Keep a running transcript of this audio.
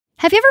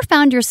Have you ever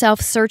found yourself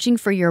searching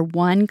for your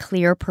one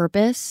clear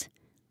purpose?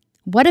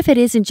 What if it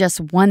isn't just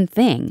one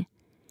thing?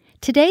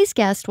 Today's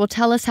guest will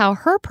tell us how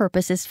her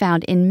purpose is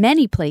found in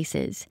many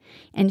places,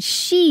 and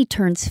she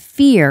turns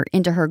fear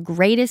into her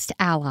greatest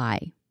ally.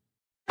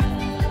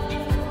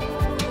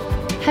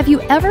 Have you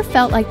ever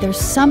felt like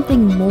there's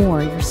something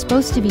more you're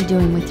supposed to be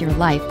doing with your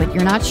life, but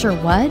you're not sure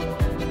what?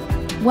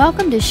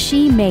 Welcome to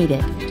She Made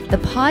It, the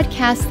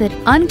podcast that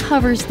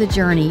uncovers the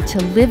journey to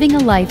living a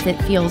life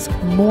that feels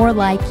more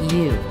like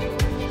you.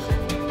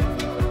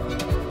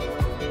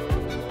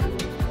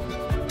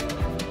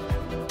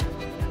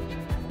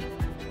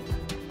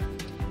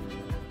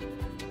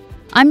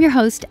 I'm your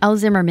host, Elle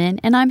Zimmerman,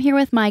 and I'm here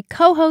with my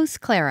co-host,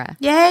 Clara.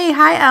 Yay!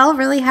 Hi, Elle.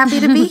 Really happy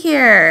to be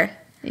here.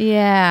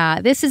 Yeah,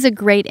 this is a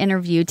great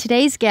interview.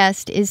 Today's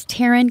guest is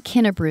Taren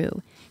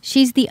Kinebrew.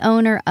 She's the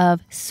owner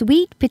of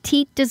Sweet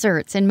Petite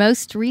Desserts and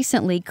most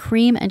recently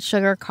Cream and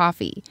Sugar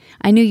Coffee.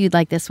 I knew you'd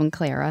like this one,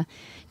 Clara.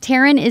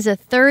 Taren is a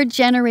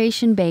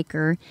third-generation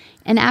baker,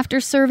 and after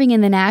serving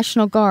in the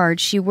National Guard,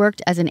 she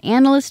worked as an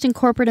analyst in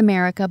corporate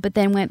America, but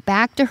then went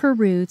back to her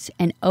roots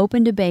and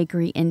opened a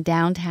bakery in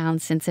downtown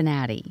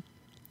Cincinnati.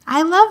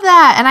 I love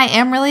that. And I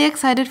am really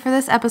excited for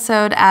this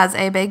episode as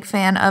a big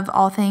fan of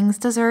all things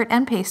dessert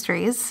and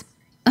pastries.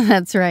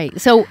 That's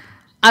right. So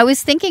I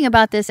was thinking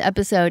about this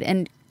episode,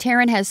 and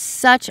Taren has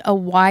such a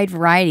wide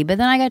variety. But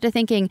then I got to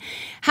thinking,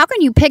 how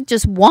can you pick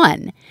just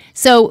one?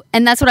 So,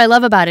 and that's what I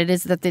love about it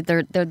is that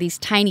they're these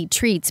tiny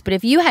treats. But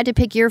if you had to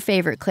pick your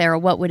favorite, Clara,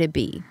 what would it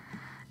be?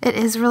 It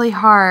is really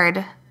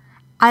hard.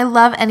 I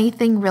love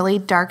anything really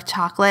dark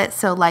chocolate.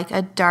 So like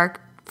a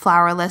dark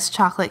flourless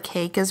chocolate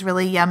cake is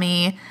really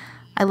yummy.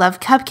 I love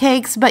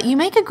cupcakes, but you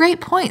make a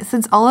great point.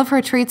 Since all of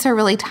her treats are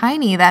really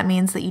tiny, that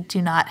means that you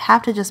do not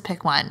have to just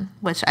pick one,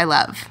 which I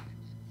love.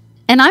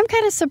 And I'm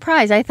kind of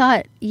surprised. I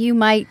thought you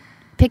might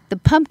pick the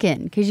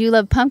pumpkin because you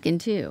love pumpkin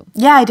too.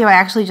 Yeah, I do. I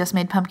actually just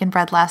made pumpkin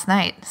bread last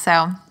night,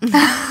 so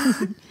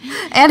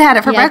and had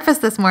it for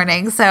breakfast this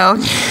morning.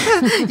 So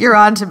you're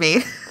on to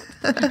me.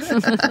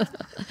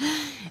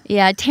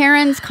 Yeah,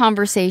 Taren's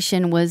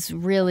conversation was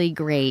really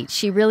great.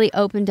 She really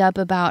opened up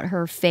about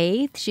her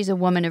faith. She's a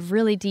woman of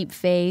really deep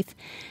faith.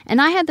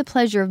 And I had the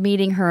pleasure of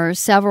meeting her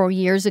several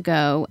years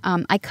ago.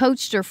 I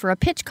coached her for a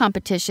pitch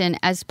competition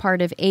as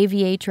part of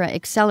Aviatra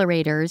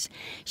Accelerators.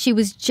 She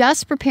was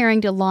just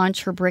preparing to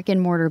launch her brick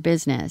and mortar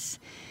business.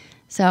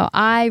 So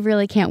I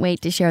really can't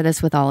wait to share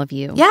this with all of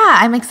you. Yeah,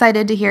 I'm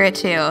excited to hear it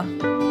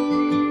too.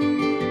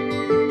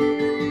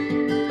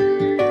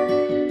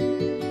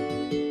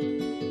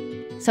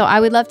 So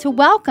I would love to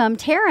welcome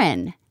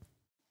Taren.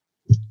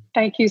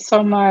 Thank you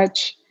so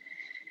much.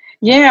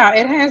 Yeah,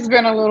 it has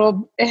been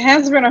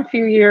a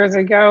few years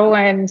ago,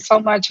 and so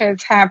much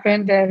has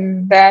happened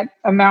in that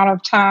amount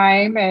of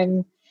time.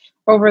 And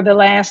over the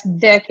last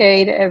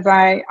decade, as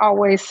I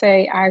always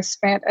say, I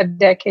spent a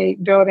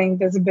decade building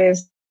this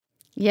business.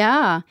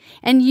 Yeah.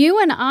 And you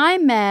and I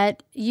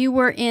met, you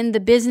were in the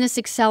business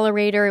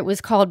accelerator. It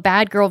was called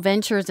Bad Girl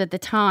Ventures at the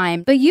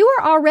time, but you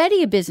were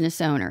already a business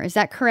owner. Is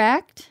that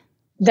correct?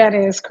 That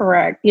is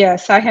correct.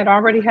 Yes, I had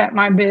already had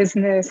my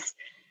business.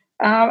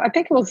 I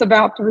think it was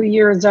about 3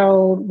 years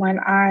old when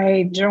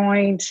I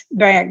joined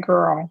Bad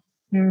Girl.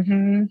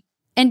 Mm-hmm.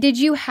 And did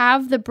you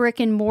have the brick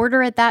and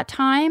mortar at that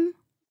time?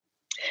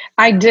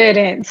 I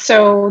didn't.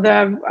 So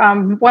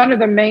the one of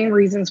the main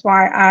reasons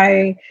why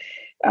I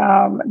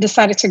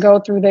decided to go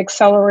through the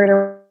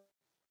accelerator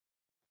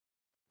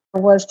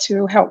was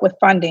to help with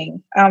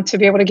funding, to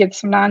be able to get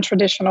some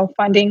non-traditional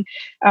funding,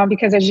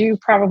 because as you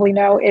probably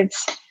know,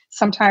 it's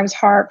sometimes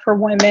hard for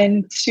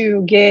women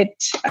to get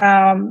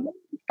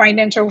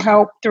financial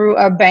help through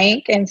a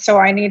bank. And so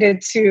I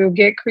needed to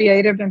get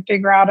creative and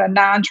figure out a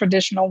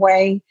non-traditional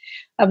way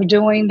of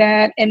doing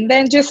that. And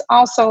then just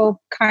also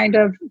kind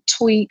of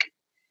tweak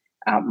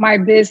my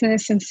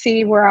business and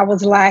see where I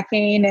was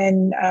lacking.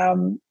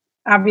 And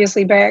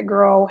obviously Bad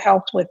Girl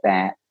helped with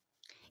that.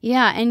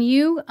 Yeah. And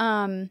you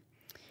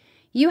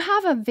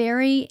have a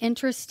very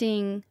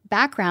interesting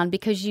background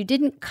because you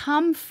didn't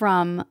come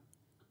from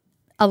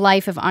a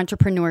life of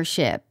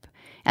entrepreneurship.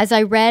 As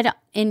I read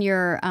in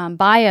your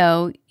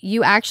bio,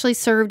 you actually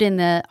served in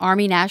the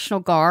Army National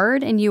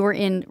Guard, and you were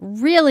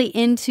really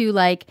into,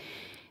 like,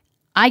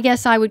 I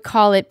guess I would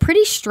call it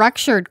pretty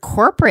structured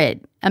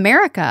corporate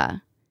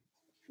America.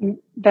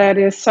 That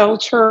is so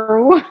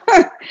true.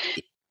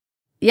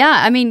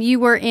 Yeah, I mean, you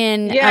were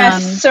in...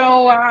 Yes,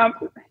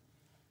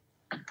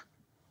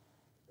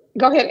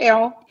 go ahead,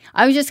 Elle.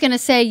 I was just going to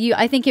say,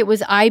 I think it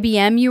was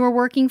IBM you were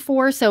working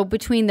for. So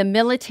between the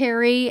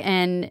military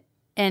and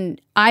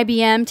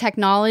IBM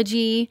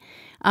technology,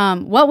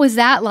 what was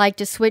that like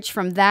to switch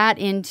from that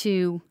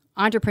into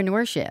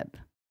entrepreneurship?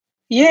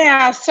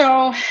 Yeah,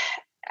 so,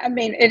 I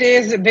mean, it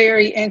is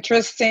very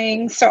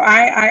interesting. So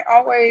I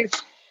always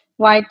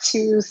like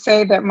to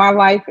say that my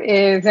life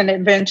is an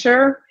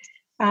adventure,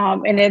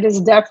 and it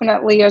is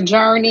definitely a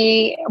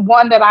journey,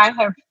 one that I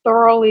have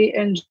thoroughly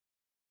enjoyed.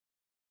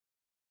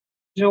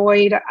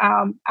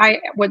 I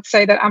would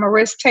say that I'm a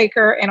risk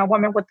taker and a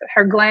woman with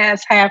her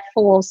glass half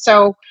full.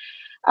 So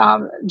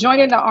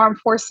Joining the armed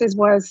forces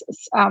was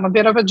a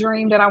bit of a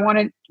dream that I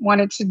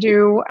wanted to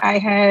do. I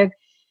had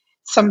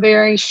some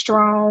very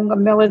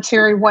strong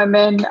military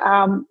women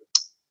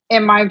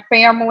in my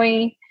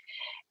family,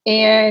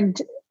 and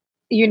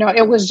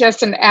it was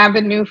just an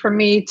avenue for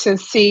me to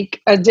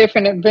seek a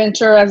different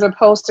adventure as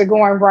opposed to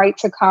going right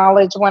to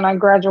college when I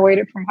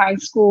graduated from high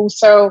school.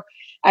 So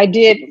I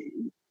did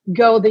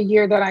go the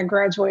year that I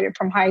graduated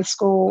from high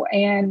school,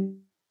 and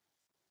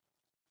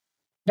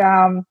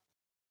um,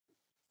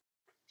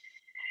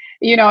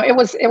 it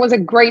was a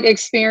great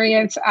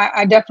experience.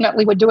 I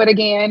definitely would do it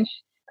again.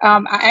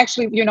 I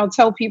actually,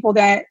 tell people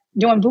that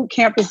doing boot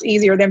camp is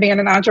easier than being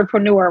an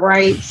entrepreneur,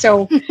 right?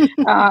 So,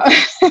 uh,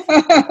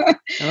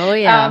 Oh,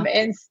 yeah.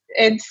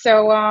 and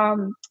so,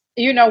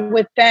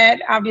 with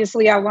that,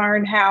 obviously, I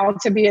learned how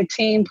to be a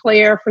team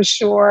player for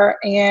sure,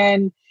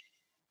 and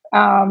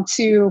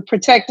to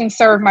protect and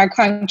serve my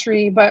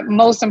country, but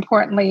most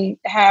importantly,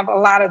 have a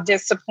lot of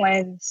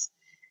disciplines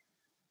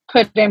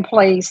put in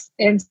place.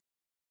 And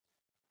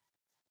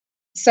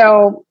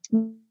so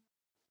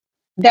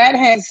that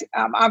has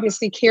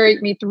obviously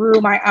carried me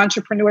through my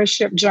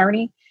entrepreneurship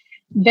journey.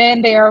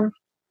 Then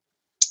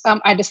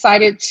I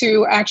decided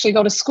to actually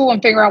go to school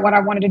and figure out what I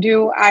wanted to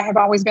do. I have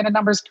always been a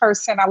numbers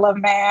person. I love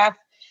math.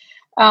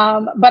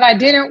 But I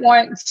didn't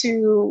want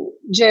to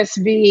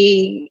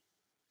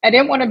I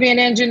didn't want to be an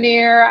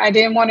engineer. I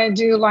didn't want to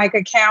do like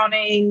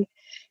accounting.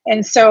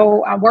 And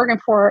so working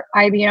for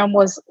IBM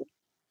was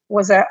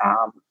a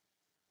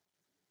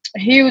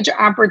huge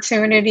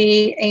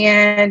opportunity.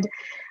 And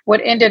what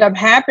ended up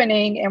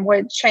happening and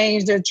what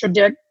changed the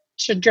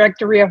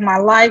trajectory of my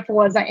life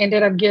was I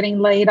ended up getting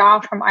laid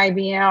off from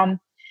IBM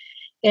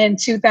in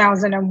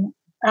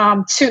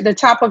 2002, the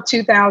top of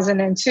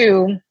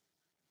 2002,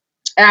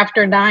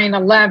 after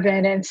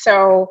 9/11. And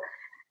so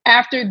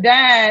after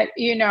that,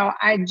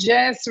 I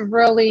just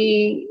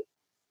really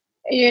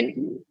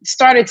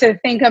started to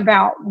think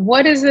about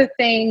what is the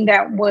thing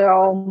that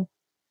will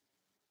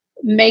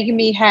make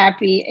me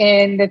happy.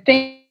 And the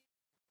thing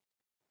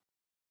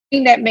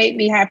that made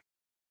me happy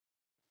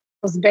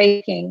was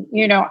baking.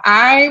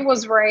 I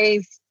was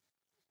raised,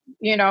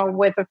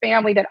 with a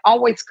family that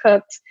always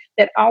cooked,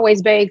 that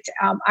always baked.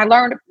 I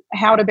learned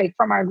how to bake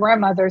from my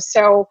grandmother.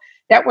 So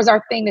that was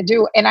our thing to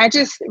do. And I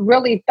just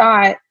really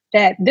thought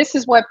that this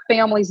is what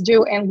families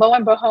do. And lo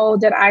and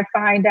behold, did I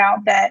find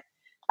out that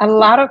a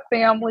lot of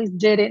families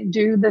didn't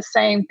do the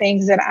same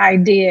things that I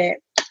did.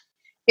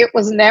 It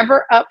was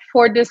never up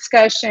for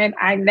discussion.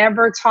 I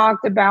never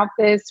talked about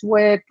this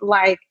with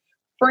like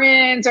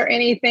friends or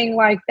anything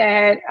like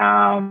that.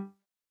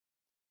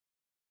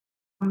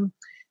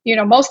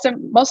 Most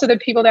of the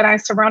people that I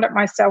surrounded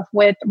myself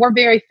with were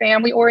very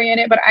family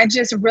oriented, but I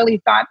just really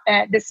thought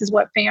that this is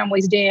what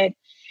families did.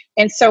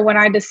 And so when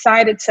I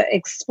decided to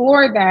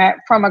explore that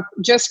from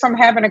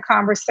having a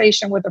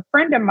conversation with a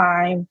friend of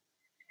mine,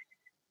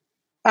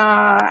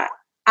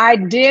 I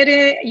did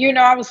it.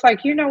 I was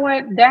like, you know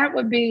what, that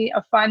would be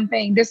a fun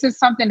thing. This is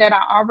something that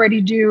I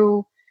already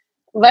do.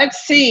 Let's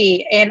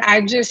see. And I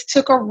just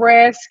took a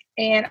risk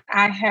and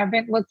I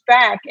haven't looked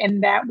back.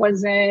 And that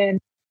was in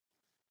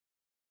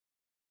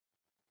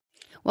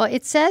Well,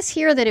 it says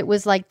here that it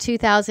was like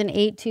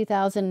 2008,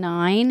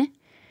 2009.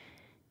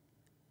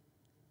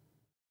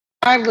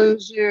 I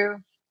lose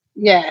you.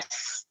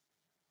 Yes,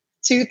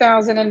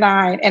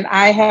 2009. And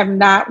I have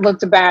not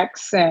looked back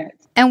since.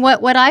 And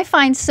what I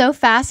find so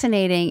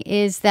fascinating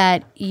is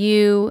that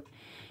your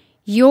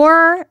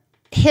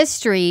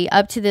history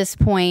up to this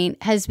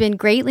point has been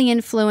greatly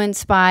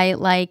influenced by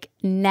like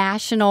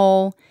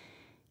national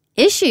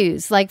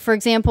issues. Like, for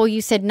example,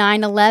 you said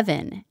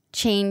 9/11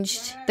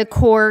 changed the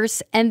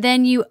course, and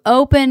then you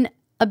open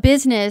a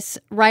business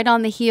right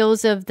on the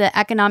heels of the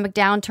economic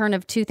downturn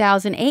of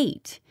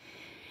 2008.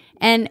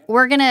 And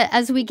we're going to,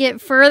 as we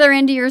get further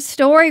into your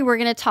story, we're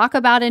going to talk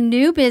about a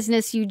new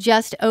business you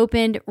just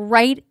opened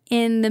right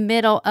in the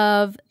middle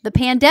of the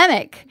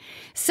pandemic.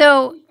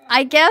 So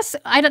I guess,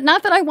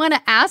 not that I want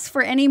to ask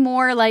for any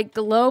more like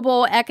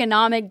global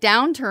economic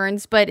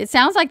downturns, but it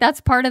sounds like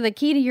that's part of the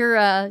key to your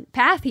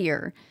path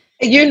here.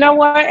 You know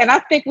what? And I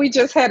think we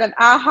just had an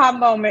aha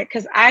moment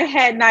because I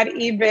had not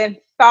even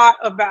thought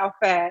about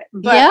that.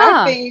 But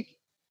Yeah. I think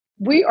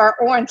we are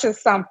on to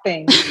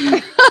something.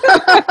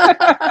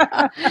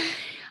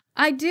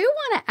 I do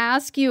want to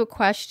ask you a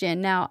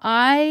question. Now,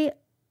 I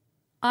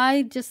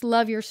just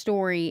love your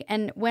story.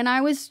 And when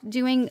I was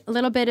doing a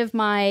little bit of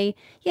my,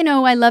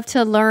 I love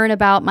to learn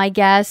about my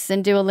guests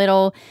and do a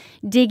little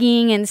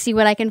digging and see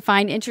what I can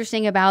find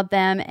interesting about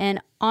them. And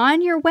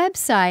on your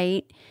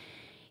website,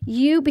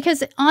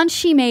 because on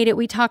She Made It,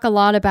 we talk a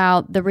lot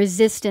about the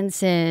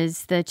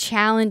resistances, the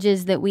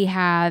challenges that we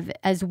have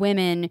as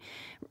women,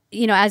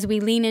 as we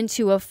lean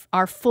into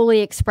our fully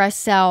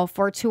expressed self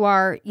or to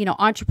our,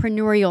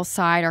 entrepreneurial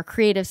side, our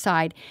creative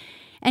side.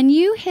 And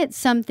you hit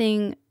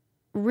something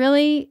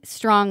really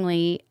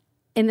strongly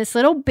in this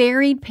little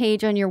buried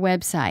page on your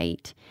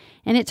website.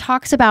 And it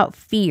talks about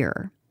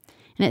fear.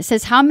 And it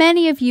says, how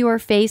many of you are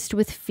faced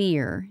with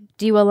fear?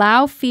 Do you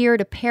allow fear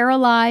to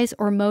paralyze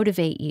or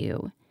motivate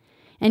you?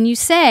 And you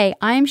say,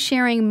 I'm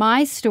sharing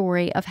my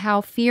story of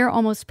how fear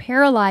almost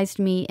paralyzed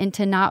me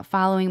into not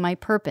following my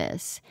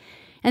purpose.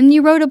 And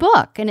you wrote a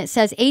book, and it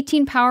says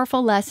 18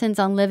 powerful lessons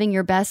on living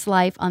your best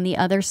life on the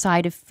other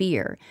side of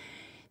fear.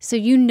 So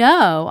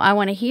I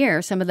want to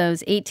hear some of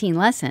those 18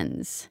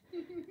 lessons.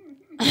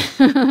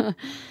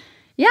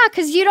 Yeah,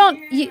 because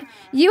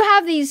you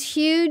have these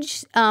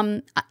huge,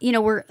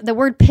 where the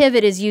word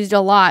pivot is used a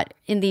lot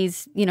in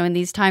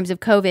these times of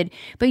COVID,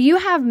 but you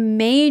have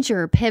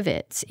major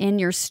pivots in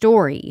your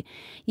story.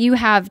 You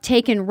have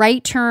taken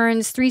right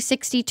turns,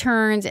 360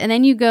 turns, and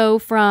then you go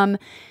from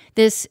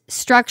this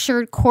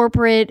structured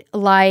corporate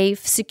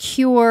life,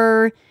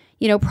 secure,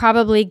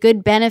 probably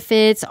good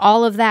benefits,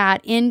 all of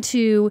that,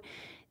 into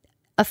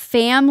a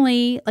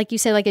family, like you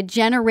said, like a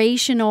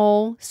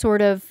generational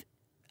sort of,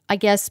 I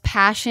guess,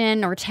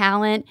 passion or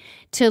talent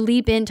to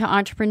leap into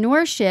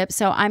entrepreneurship.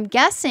 So I'm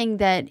guessing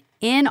that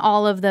in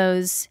all of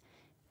those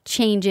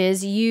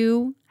changes,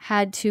 you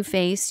had to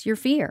face your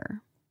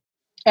fear.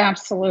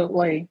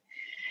 Absolutely.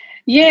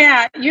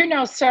 Yeah,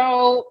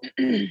 so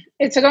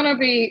it's going to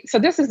be, so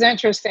this is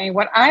interesting.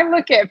 When I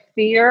look at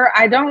fear,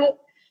 I don't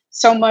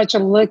so much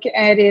look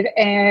at it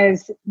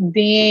as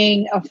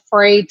being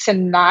afraid to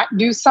not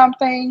do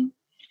something.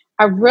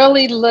 I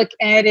really look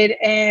at it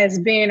as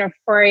being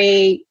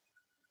afraid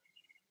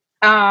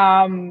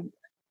to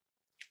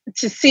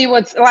see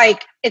what's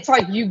like. It's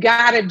like, you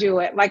got to do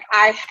it. Like,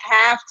 I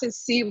have to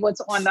see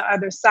what's on the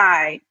other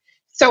side.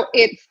 So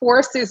it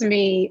forces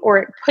me, or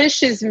it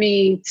pushes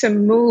me to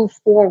move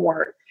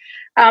forward.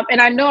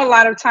 And I know a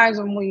lot of times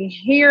when we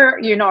hear,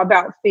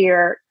 about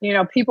fear,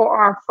 people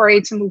are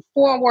afraid to move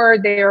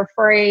forward. They're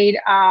afraid,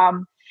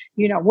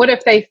 what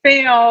if they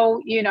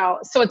fail,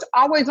 so it's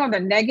always on the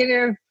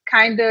negative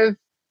kind of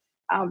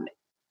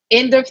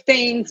end of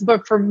things.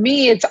 But for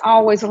me, it's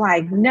always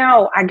like,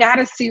 no, I got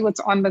to see what's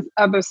on the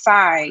other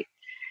side.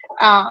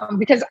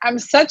 Because I'm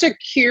such a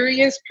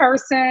curious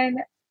person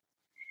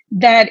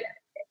that,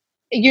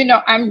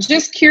 I'm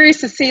just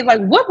curious to see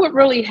like what would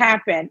really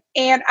happen.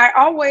 And I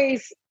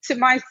always, to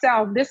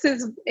myself, this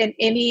is in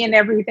any and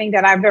everything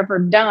that I've ever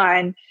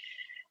done,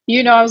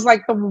 I was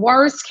like, the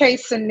worst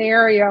case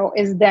scenario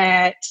is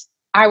that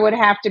I would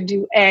have to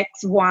do X,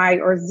 Y,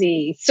 or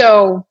Z.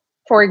 So,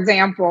 for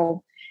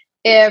example,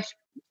 if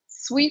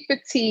Sweet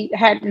Petite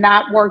had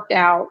not worked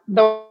out,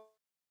 the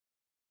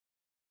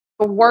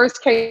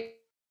worst case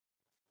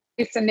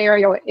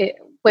scenario it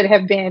would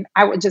have been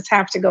I would just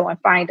have to go and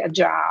find a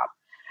job.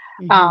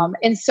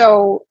 And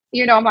so,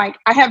 I'm like,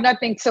 I have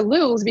nothing to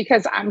lose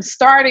because I'm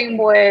starting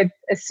with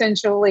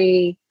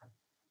essentially,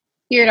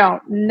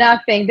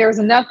 nothing. There's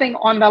nothing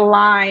on the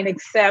line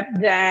except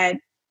that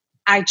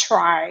I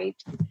tried.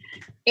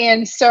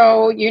 And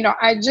so,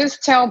 I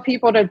just tell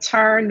people to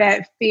turn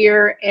that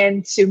fear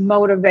into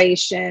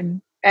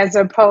motivation as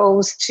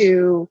opposed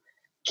to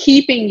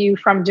keeping you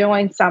from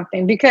doing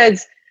something,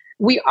 because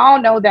we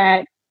all know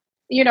that,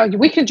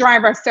 we can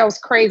drive ourselves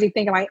crazy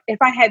thinking like,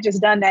 if I had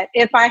just done that,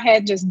 if I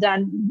had just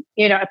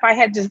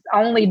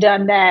only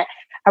done that,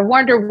 I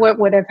wonder what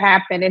would have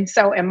happened. And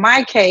so in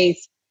my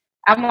case,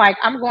 I'm like,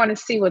 I'm going to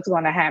see what's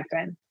going to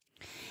happen.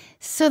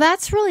 So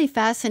that's really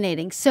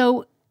fascinating.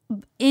 So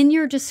in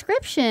your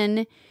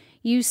description,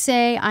 you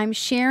say, I'm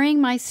sharing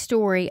my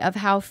story of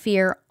how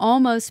fear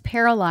almost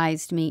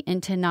paralyzed me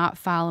into not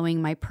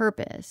following my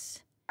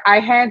purpose.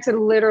 I had to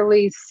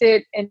literally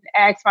sit and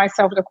ask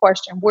myself the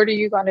question, what are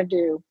you going to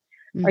do?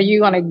 Mm-hmm. Are you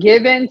going to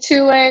give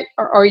into it,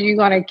 or are you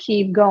going to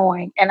keep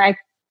going? And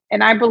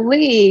I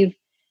believe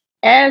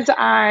as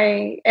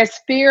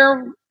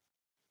fear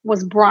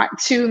was brought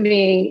to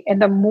me,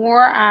 and the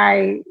more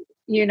I,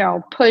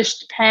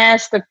 pushed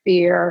past the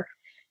fear,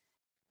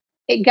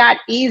 it got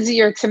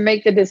easier to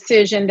make the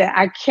decision that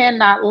I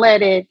cannot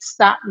let it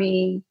stop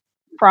me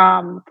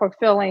from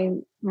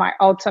fulfilling my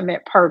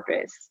ultimate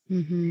purpose.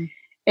 Mm-hmm.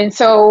 And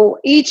so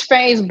each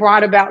phase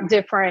brought about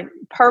different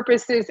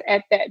purposes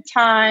at that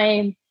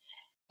time.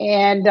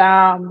 And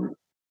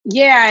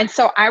and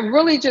so I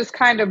really just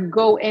kind of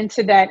go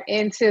into that,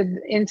 into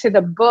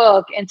the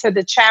book, into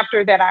the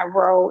chapter that I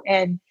wrote,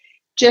 and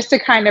just to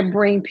kind of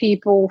bring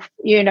people,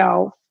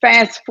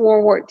 fast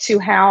forward to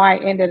how I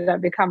ended up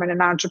becoming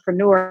an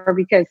entrepreneur.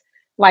 Because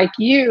like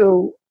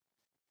I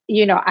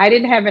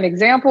didn't have an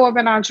example of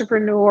an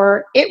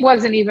entrepreneur. It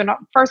wasn't even,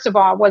 first of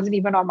all, it wasn't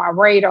even on my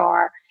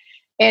radar.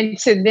 And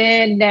to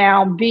then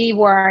now be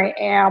where I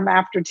am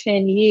after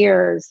 10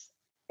 years,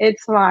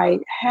 it's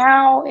like,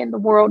 how in the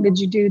world did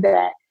you do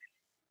that?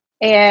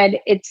 And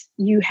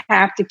you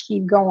have to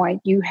keep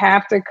going. You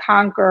have to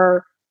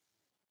conquer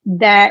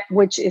that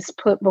which is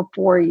put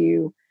before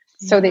you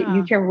so that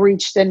you can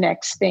reach the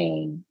next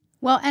thing.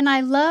 Well, and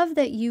I love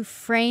that you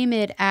frame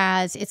it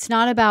as, it's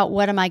not about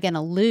what am I going to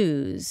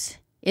lose.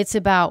 It's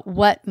about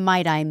what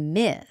might I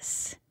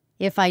miss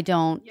if I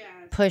don't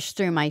push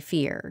through my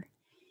fear.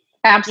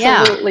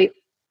 Absolutely. Yeah.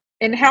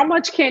 And how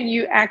much can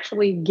you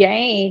actually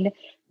gain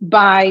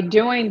by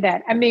doing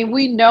that? I mean,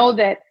 we know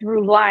that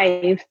through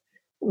life,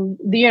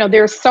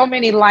 there's so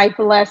many life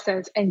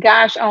lessons, and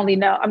gosh only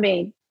know. I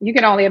mean, you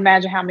can only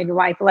imagine how many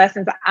life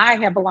lessons I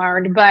have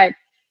learned, but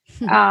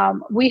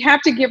we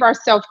have to give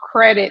ourselves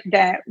credit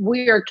that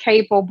we are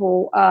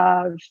capable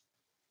of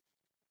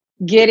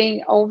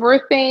getting over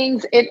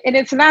things. And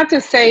it's not to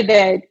say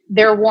that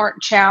there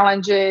weren't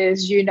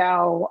challenges,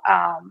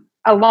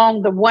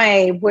 along the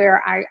way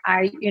where I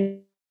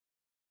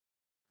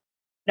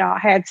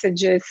had to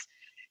just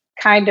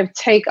kind of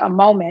take a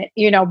moment,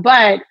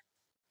 but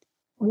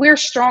we're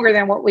stronger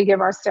than what we give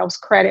ourselves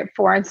credit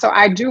for. And so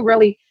I do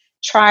really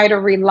try to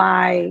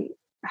rely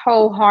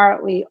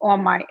wholeheartedly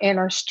on my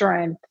inner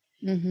strength.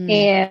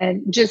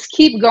 And just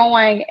keep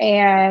going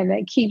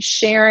and keep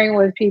sharing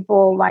with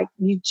people. Like,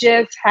 you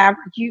just have,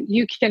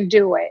 you can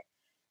do it.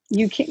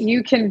 You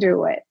can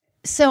do it.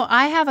 So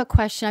I have a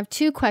question. I have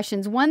two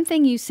questions. One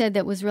thing you said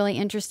that was really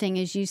interesting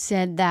is you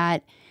said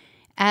that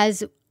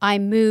as I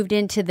moved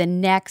into the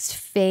next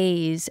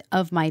phase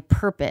of my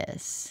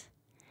purpose.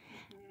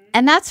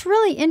 And that's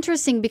really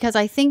interesting because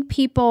I think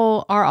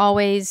people are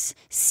always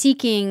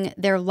seeking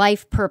their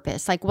life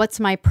purpose. Like, what's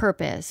my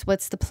purpose?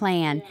 What's the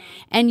plan? Yeah.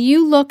 And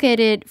you look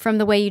at it from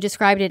the way you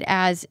described it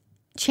as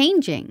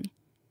changing.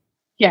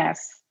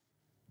 Yes.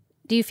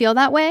 Do you feel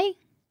that way?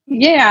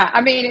 Yeah. I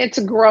mean, it's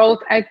growth.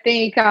 I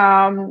think,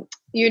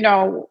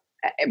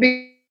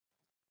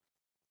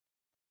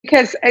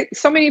 because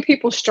so many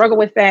people struggle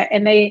with that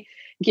and they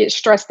get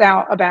stressed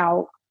out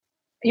about,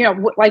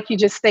 like you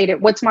just stated,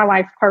 what's my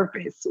life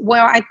purpose?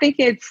 Well, I think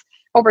it's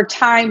over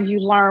time you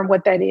learn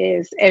what that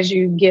is as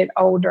you get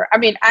older. I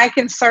mean, I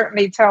can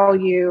certainly tell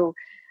you,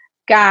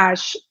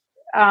 gosh,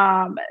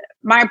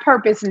 my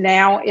purpose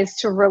now is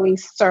to really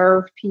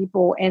serve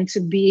people and to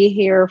be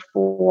here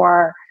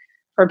for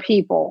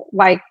people.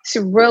 Like,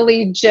 to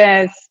really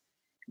just,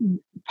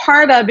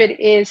 part of it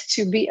is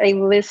to be a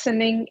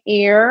listening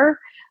ear,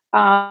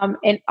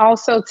 and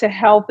also to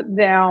help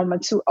them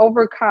to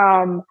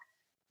overcome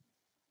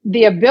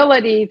the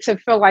ability to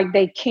feel like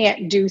they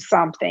can't do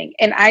something.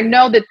 And I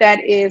know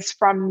that is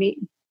from me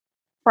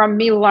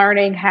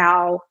learning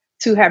how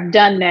to have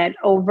done that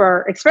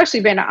over, especially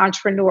being an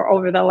entrepreneur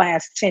over the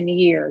last 10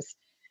 years.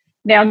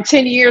 Now,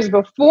 10 years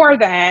before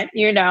that,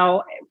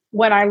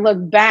 when I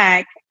look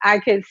back, I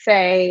could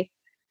say,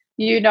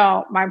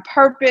 my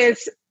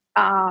purpose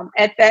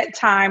at that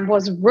time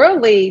was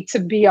really to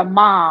be a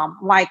mom.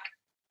 Like,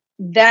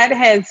 that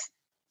has,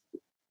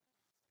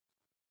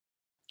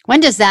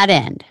 when does that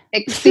end?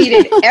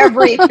 Exceeded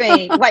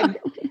everything.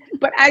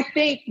 But I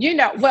think,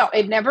 well,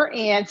 it never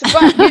ends,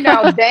 but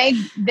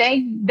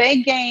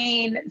they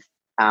gain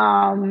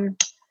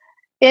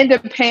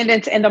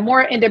independence, and the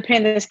more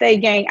independence they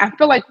gain, I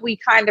feel like we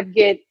kind of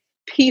get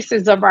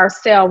pieces of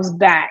ourselves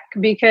back,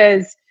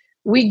 because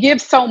we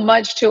give so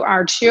much to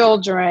our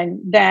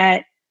children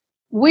that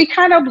we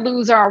kind of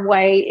lose our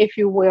way, if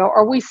you will,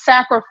 or we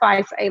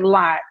sacrifice a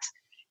lot.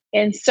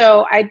 And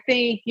so I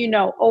think,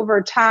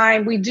 over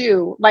time we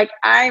do. Like,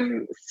 I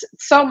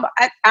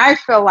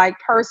feel like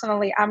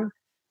personally, I'm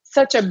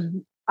such a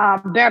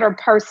better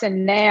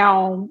person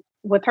now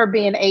with her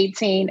being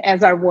 18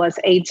 as I was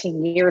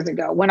 18 years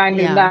ago when I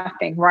knew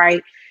nothing.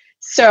 Right.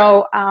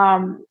 So,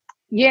 and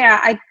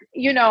I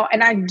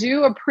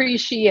do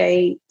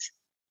appreciate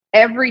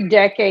every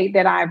decade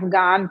that I've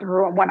gone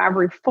through. And when I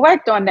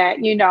reflect on that,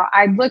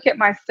 I look at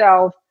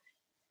myself,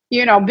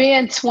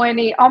 being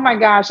 20, oh my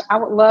gosh, I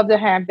would love to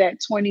have that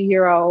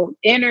 20-year-old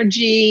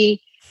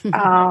energy,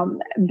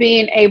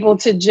 being able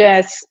to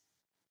just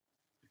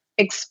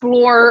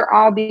explore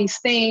all these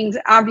things.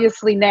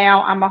 Obviously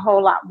now I'm a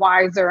whole lot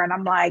wiser, and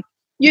I'm like,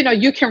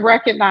 you can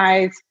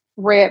recognize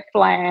red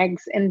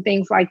flags and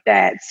things like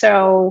that.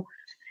 So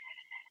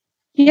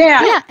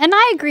yeah, and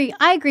I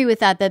agree with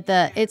that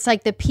it's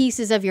like the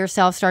pieces of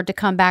yourself start to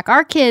come back.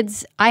 Our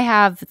kids, I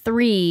have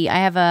 3. I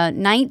have a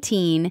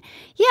 19.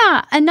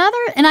 Yeah, and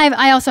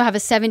I also have a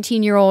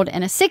 17-year-old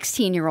and a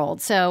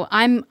 16-year-old. So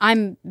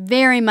I'm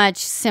very much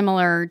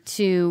similar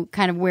to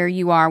kind of where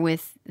you are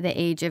with the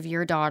age of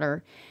your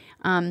daughter.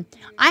 I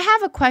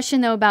have a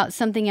question though about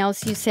something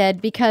else you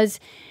said, because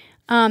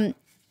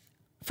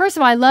first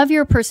of all, I love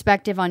your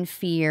perspective on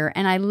fear,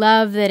 and I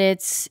love that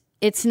it's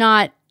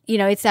not,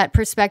 it's that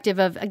perspective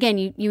of, again,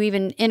 you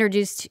even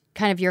introduced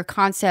kind of your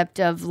concept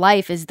of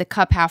life as the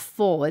cup half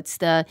full. It's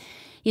the,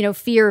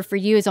 fear for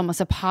you is almost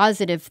a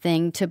positive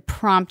thing to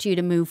prompt you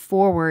to move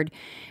forward.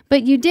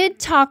 But you did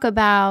talk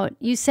about,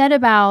 you said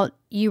about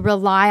you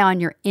rely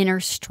on your inner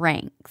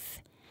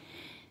strength.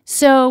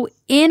 So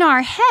in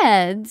our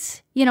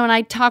heads, and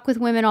I talk with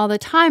women all the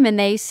time, and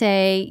they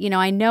say,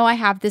 I know I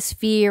have this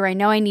fear. I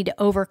know I need to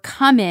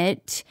overcome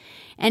it.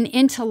 And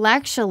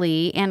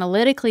intellectually,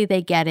 analytically,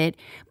 they get it.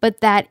 But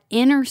that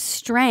inner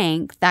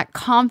strength, that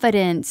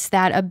confidence,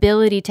 that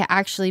ability to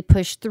actually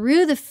push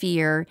through the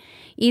fear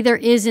either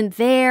isn't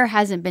there,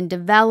 hasn't been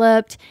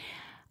developed.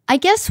 I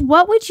guess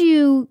what would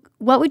you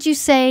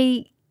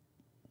say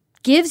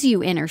gives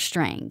you inner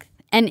strength?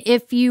 And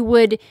if you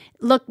would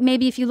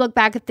if you look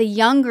back at the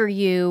younger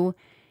you,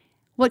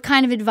 what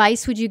kind of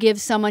advice would you give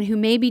someone who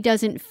maybe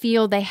doesn't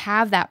feel they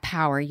have that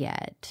power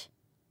yet?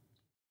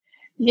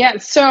 Yeah.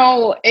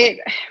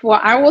 Well,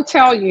 I will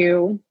tell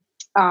you,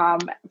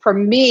 for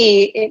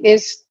me, it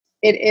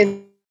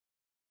is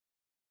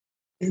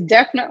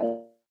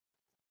definitely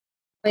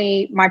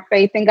my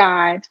faith in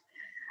God.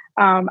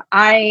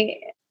 I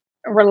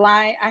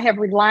I have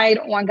relied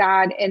on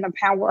God in the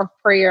power of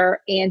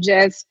prayer and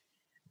just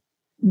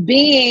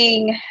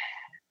being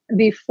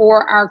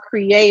before our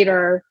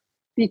Creator,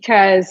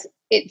 because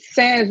it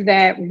says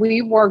that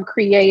we were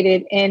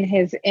created in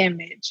His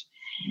image.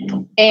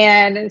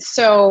 And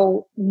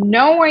so,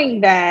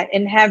 knowing that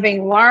and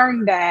having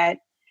learned that,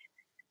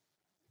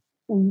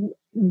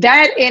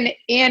 that in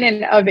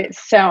and of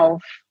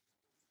itself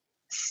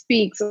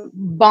speaks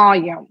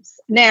volumes.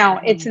 Now,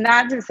 it's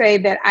not to say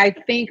that I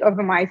think of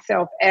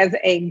myself as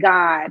a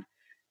God,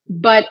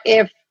 but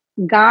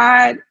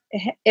God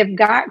if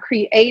God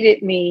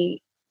created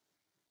me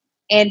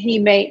and He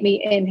made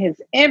me in His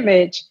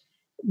image,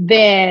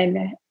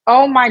 then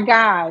oh my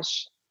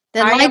gosh,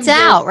 Then I lights am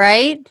out, just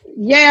right?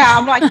 yeah,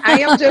 I'm like I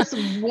am just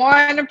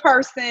one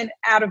person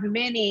out of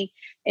many,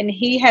 and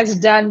He has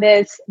done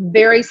this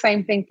very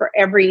same thing for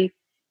every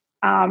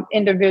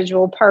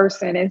individual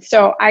person. And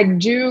so I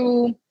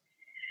do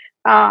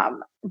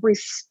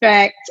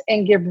respect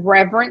and give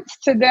reverence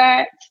to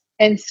that.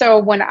 And so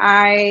when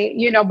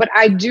but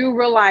I do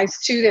realize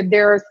too that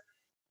there's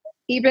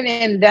even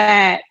in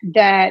that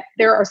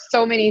there are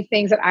so many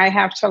things that I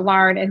have to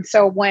learn. And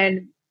so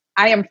when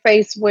I am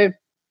faced with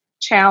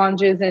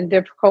challenges and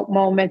difficult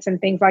moments and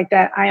things like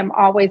that, I am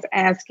always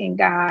asking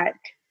God,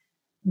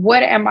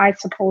 what am I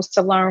supposed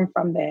to learn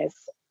from this?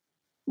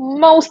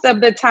 Most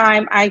of the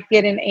time I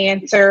get an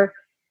answer,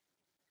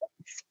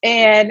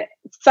 and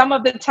some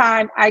of the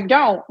time I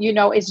don't.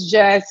 It's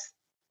just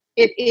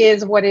it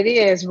is what it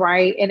is,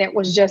 right? And it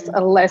was just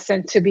a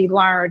lesson to be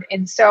learned.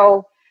 And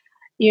so,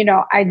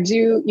 I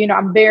do,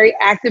 I'm very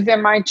active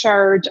in my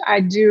church. I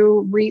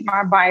do read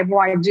my Bible.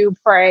 I do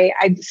pray.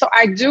 So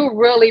I do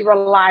really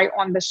rely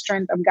on the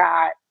strength of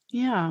God.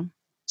 Yeah.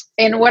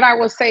 And what I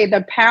will say,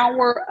 the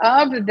power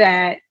of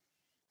that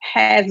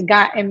has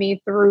gotten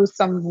me through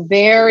some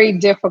very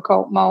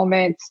difficult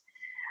moments.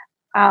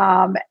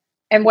 Um,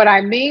 and what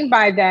I mean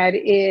by that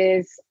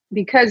is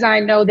because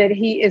I know that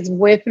He is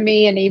with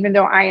me, and even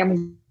though I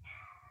am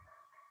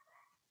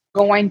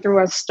going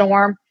through a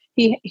storm,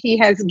 He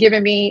has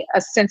given me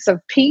a sense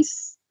of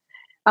peace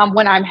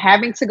when I'm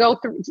having to go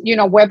through,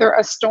 weather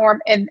a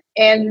storm,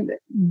 and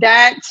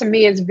that to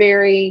me is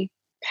very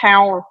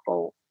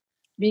powerful,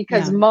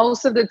 because Yeah.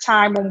 most of the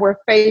time when we're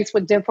faced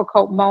with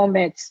difficult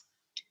moments,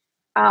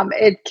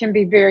 it can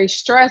be very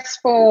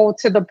stressful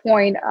to the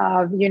point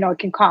of, it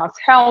can cause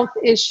health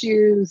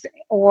issues,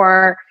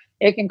 or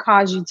it can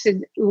cause you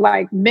to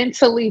like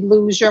mentally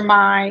lose your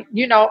mind.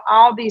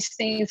 All these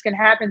things can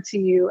happen to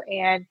you.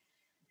 And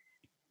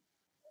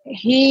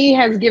He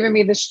has given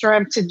me the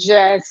strength to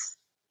just,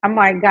 I'm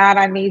like, God,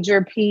 I need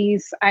your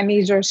peace. I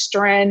need your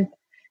strength.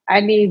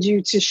 I need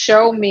you to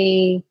show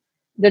me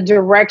the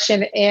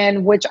direction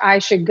in which I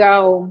should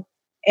go.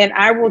 And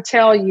I will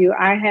tell you,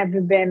 I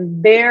have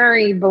been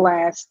very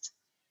blessed,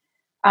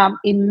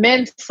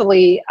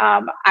 immensely.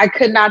 I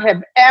could not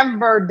have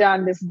ever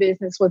done this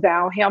business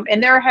without Him.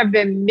 And there have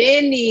been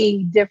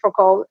many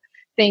difficult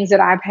things that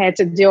I've had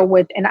to deal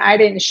with, and I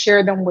didn't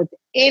share them with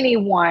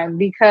anyone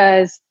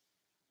because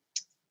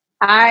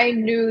I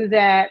knew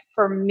that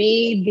for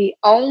me, the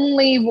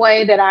only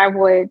way that I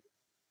would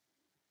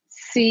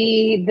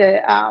see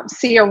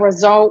a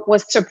result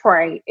was to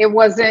pray. It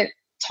wasn't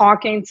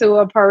talking to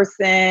a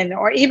person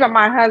or even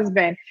my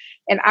husband.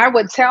 And I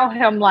would tell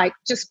him, like,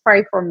 just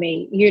pray for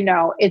me.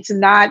 It's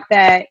not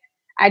that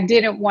I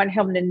didn't want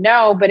him to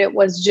know, but it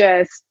was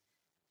just,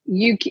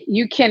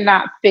 you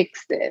cannot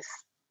fix this.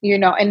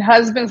 And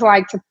husbands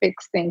like to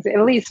fix things.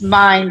 At least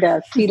mine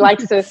does. He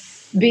likes to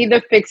be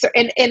the fixer.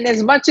 And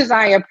as much as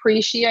I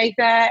appreciate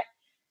that,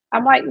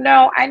 I'm like,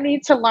 no, I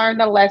need to learn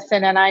the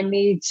lesson, and I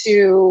need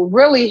to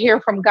really hear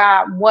from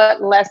God.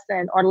 What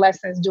lesson or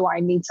lessons do I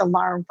need to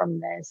learn from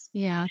this?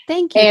 Yeah.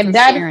 Thank you for And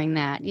that, sharing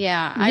that.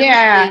 Yeah.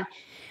 yeah.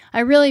 I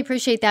really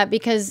appreciate that,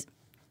 because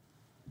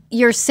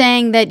you're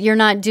saying that you're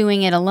not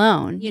doing it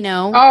alone.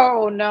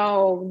 Oh,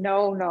 no,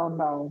 no, no,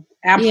 no.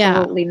 Yeah.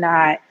 Absolutely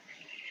not.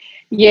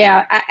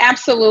 Yeah,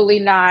 absolutely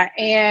not.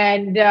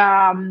 And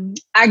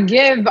I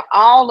give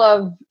all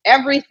of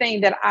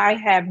everything that I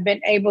have been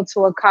able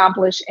to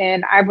accomplish.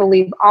 And I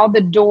believe all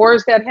the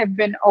doors that have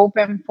been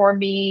open for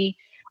me,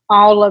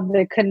 all of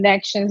the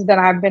connections that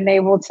I've been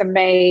able to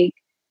make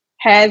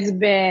has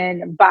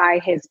been by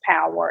His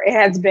power. It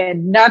has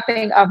been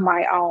nothing of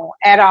my own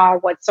at all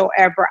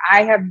whatsoever.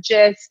 I have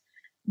just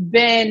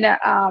been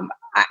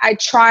I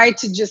try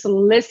to just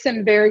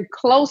listen very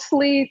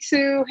closely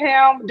to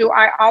Him. Do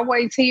I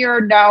always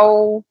hear?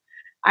 No,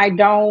 I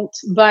don't,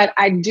 but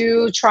I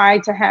do try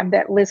to have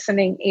that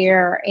listening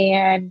ear,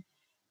 and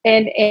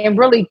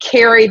really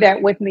carry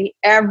that with me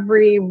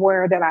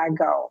everywhere that I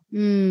go,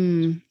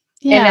 and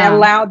Yeah.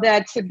 allow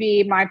that to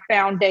be my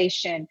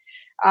foundation.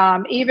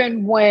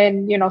 Even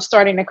when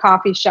starting a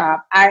coffee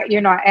shop, I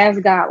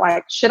ask God,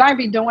 like, should I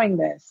be doing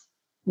this?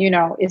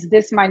 Is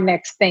this my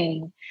next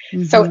thing?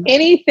 So Mm-hmm.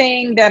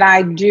 anything that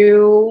I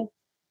do,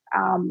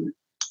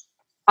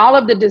 all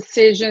of the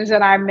decisions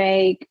that I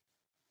make,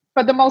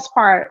 for the most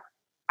part,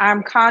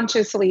 I'm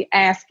consciously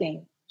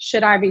asking,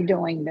 should I be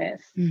doing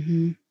this?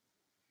 Mm-hmm.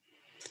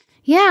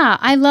 Yeah,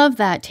 I love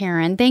that,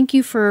 Taren. Thank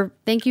you for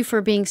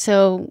being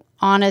so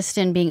honest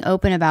and being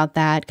open about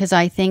that, because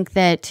I think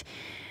that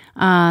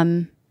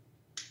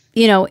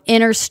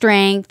inner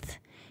strength,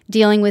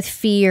 dealing with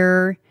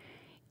fear,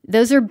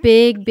 those are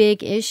big,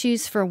 big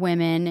issues for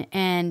women,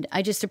 and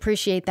I just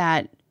appreciate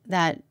that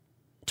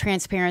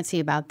transparency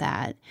about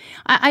that.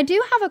 I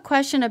do have a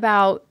question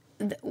about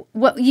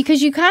what,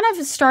 because you kind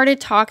of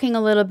started talking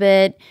a little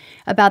bit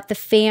about the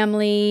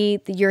family,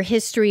 your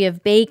history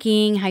of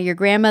baking, how your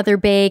grandmother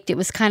baked. It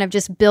was kind of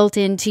just built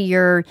into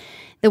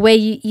the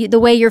way the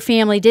way your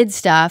family did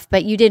stuff,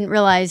 but you didn't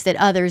realize that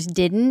others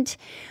didn't.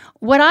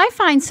 What I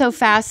find so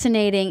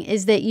fascinating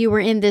is that you were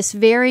in this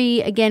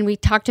again, we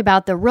talked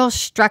about the real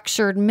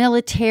structured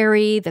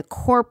military, the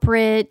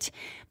corporate,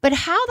 but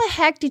how the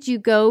heck did you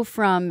go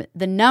from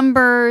the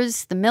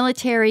numbers, the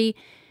military,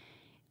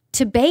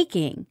 to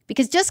baking?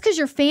 Because just because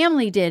your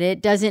family did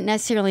it doesn't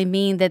necessarily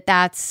mean that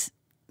that's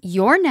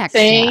your next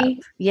step.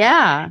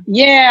 Yeah.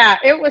 Yeah,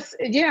 it was.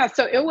 Yeah.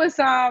 So it was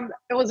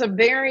a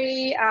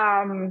very,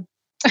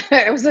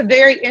 it was a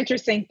very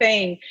interesting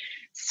thing.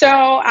 So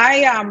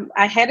I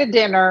had a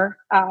dinner,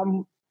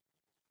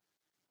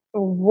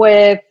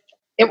 with,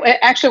 it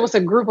actually was a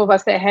group of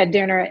us that had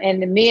dinner,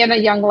 and me and a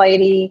young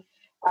lady,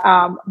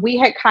 we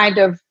had kind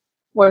of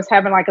was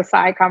having like a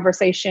side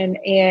conversation.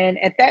 And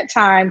at that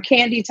time,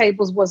 candy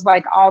tables was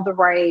like all the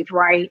rage,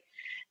 right?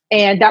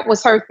 And that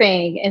was her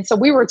thing. And so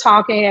we were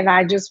talking, and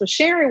I just was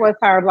sharing with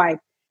her like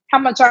how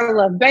much I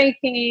love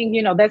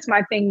baking, that's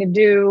my thing to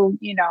do,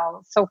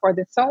 so forth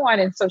and so on.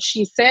 And so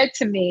she said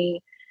to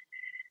me,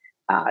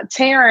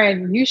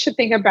 Taren, you should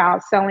think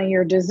about selling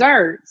your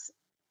desserts.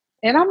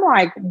 And I'm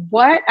like,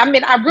 what? I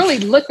mean, I really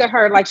looked at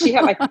her like she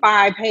had like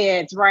 5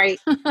 heads, right?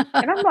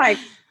 And I'm like,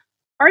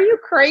 are you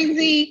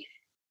crazy?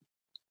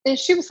 And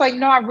she was like,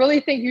 no, I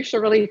really think you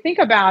should really think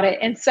about it.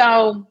 And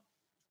so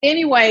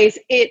anyways,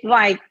 it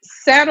like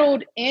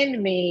settled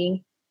in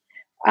me.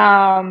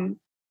 I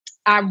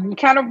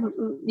kind of,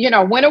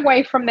 went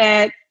away from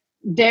that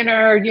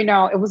dinner,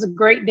 it was a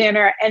great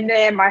dinner. And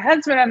then my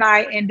husband and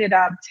I ended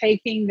up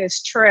taking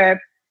this trip,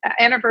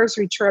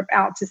 anniversary trip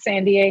out to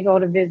San Diego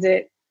to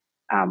visit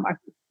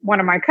one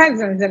of my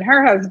cousins and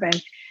her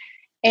husband.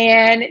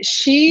 And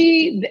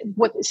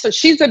so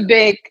she's a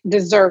big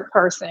dessert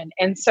person.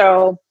 And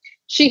so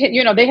she had,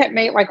 they had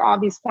made like all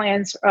these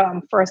plans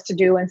for us to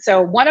do. And so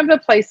one of the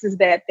places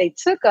that they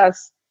took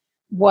us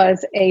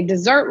was a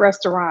dessert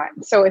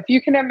restaurant. So if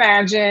you can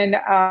imagine,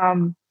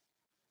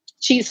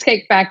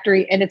 Cheesecake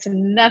Factory, and it's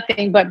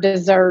nothing but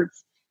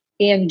desserts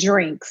and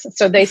drinks.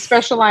 So they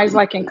specialize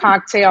like in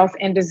cocktails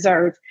and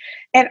desserts.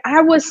 And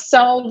I was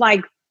so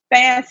like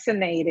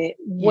fascinated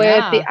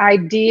with the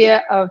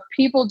idea of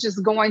people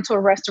just going to a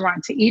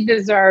restaurant to eat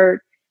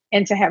dessert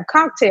and to have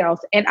cocktails.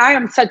 And I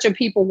am such a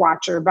people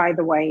watcher, by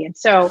the way. And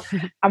so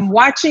I'm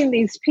watching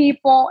these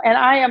people and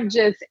I am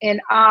just in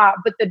awe,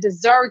 but the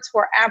desserts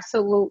were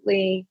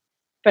absolutely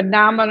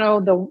phenomenal.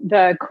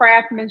 The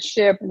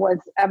craftsmanship was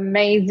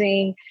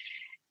amazing.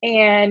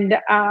 And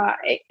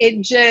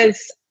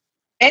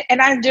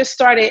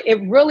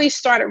it really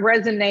started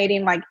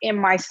resonating like in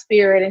my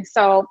spirit. And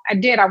so I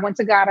went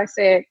to God. I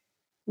said,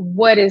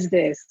 what is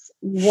this?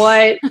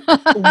 What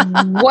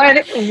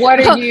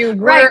are you?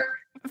 Right.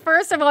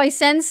 First of all, he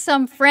sends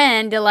some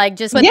friend to like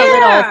just put the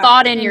little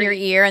thought in your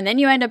ear, and then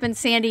you end up in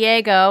San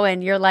Diego,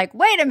 and you're like,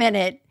 "Wait a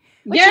minute,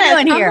 what you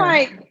doing here?" I'm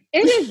like,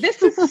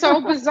 this is so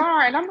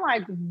bizarre, and I'm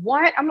like,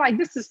 "What?" I'm like,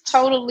 "This is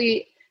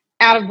totally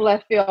out of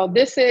left field.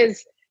 This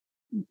is,"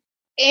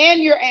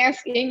 and you're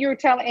asking, and you're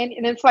telling,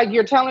 and it's like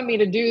you're telling me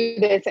to do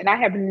this, and I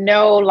have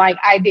no like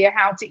idea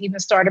how to even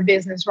start a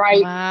business,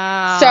 right?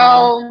 Wow.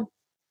 So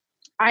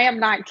I am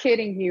not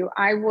kidding you.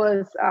 I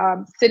was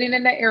sitting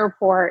in the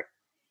airport.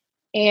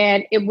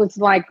 And it was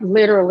like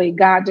literally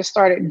God just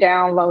started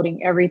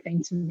downloading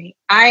everything to me.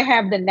 I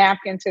have the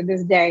napkin to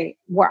this day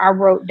where I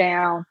wrote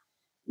down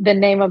the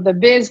name of the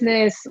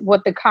business,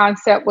 what the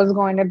concept was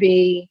going to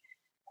be.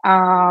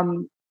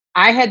 I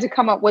had to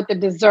come up with the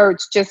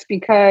desserts just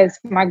because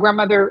my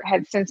grandmother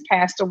had since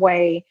passed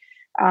away.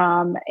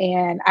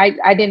 And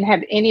I didn't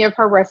have any of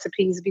her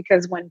recipes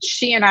because when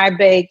she and I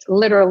baked,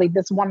 literally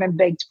this woman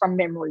baked from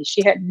memory.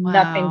 She had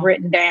nothing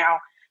written down,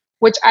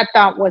 which I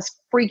thought was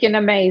freaking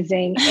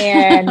amazing.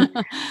 And,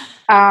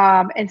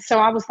 and so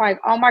I was like,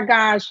 oh my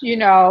gosh,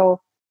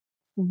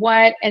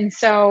 what? And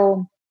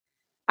so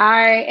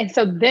then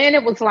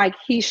it was like,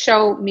 he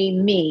showed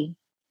me.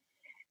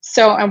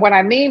 So, and what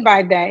I mean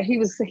by that,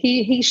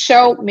 he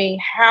showed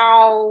me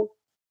how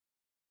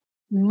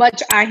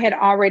much I had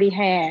already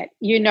had,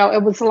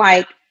 it was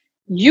like,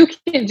 you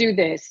can do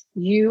this.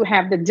 You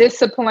have the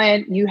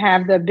discipline, you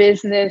have the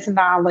business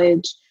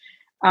knowledge.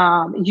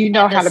 How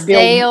to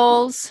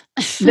build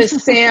the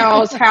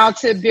sales, how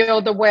to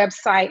build the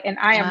website. And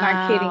I am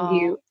not kidding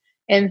you.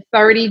 In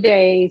 30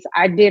 days,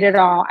 I did it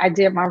all. I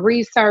did my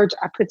research.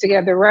 I put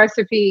together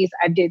recipes.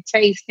 I did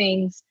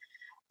tastings.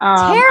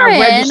 I Taren,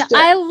 registered.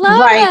 I love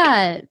Like,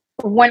 that.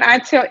 when I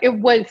tell, it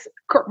was,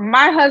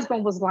 my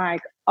husband was like,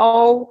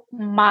 oh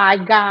my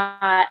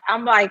God.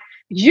 I'm like,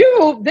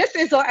 this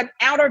is an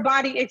outer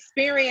body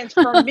experience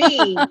for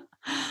me.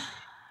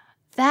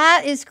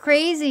 That is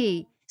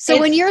crazy. So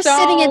when It's you're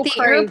sitting at so the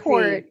crazy.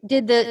 airport,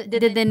 did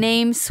the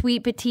name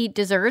Sweet Petite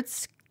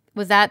Desserts,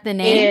 was that the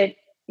name?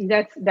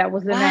 That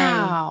was the name.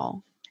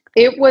 Wow.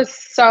 It was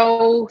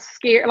so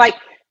scary. Like,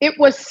 it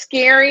was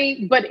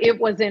scary, but it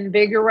was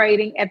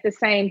invigorating at the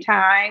same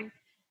time.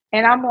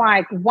 And I'm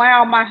like,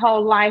 wow, my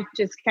whole life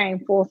just came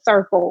full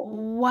circle.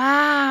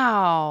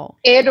 Wow.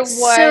 It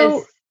was.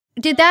 So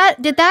did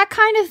that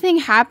kind of thing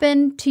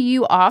happen to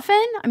you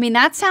often? I mean,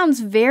 that sounds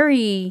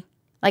very,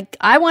 like,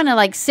 I want to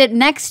like sit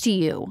next to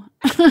you.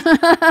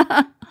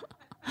 I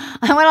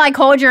want to like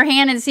hold your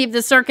hand and see if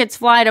the circuits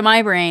fly to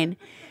my brain.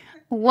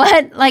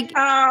 What, like,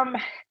 well,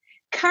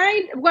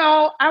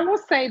 I will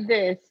say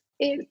this.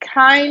 It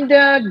kind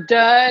of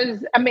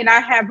does. I mean, I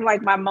have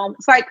like my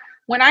moments. Like,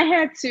 when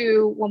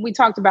we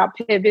talked about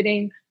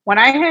pivoting, when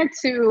I had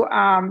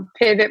to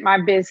pivot my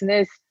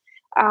business,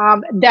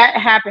 that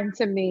happened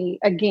to me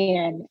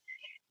again.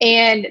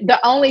 And the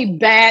only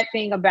bad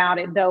thing about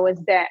it, though, is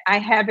that I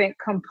haven't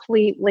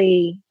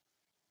completely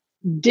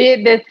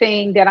did the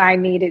thing that I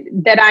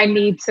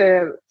need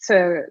to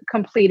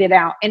complete it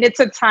out. And it's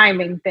a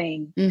timing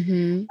thing.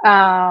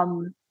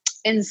 mm-hmm.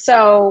 And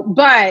so,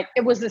 but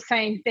it was the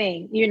same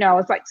thing,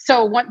 it's like,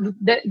 so what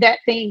that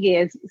thing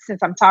is,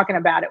 since I'm talking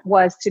about it,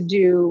 was to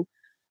do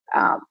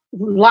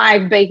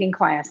live baking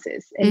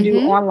classes and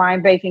do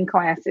online baking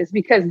classes,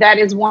 because that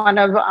is one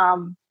of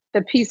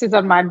the pieces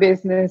of my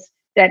business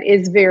that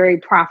is very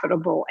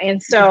profitable.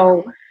 And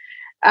so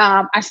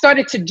I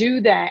started to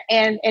do that.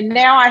 And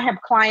now I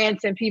have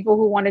clients and people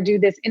who want to do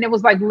this. And it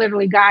was like,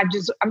 literally, God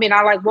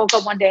I like woke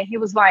up one day and he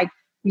was like,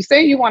 you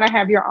say you want to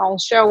have your own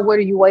show. What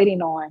are you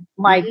waiting on?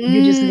 Like,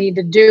 you just need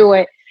to do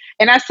it.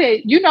 And I said,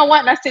 you know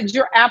what? And I said,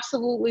 you're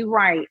absolutely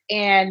right.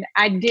 And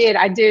I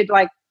did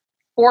like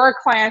 4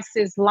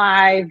 classes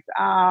live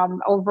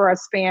over a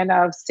span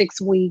of 6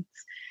 weeks.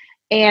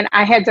 And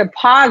I had to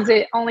pause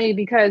it only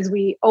because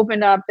we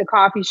opened up the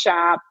coffee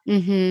shop.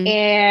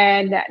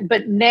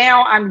 But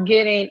now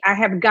I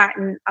have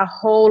gotten a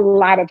whole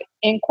lot of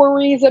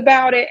inquiries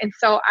about it. And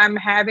so I'm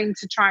having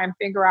to try and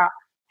figure out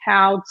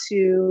how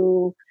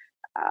to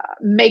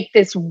make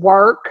this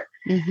work.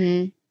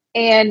 And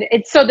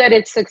it's so that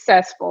it's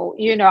successful.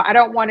 I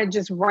don't want to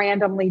just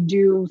randomly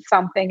do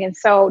something. And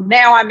so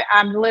now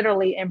I'm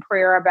literally in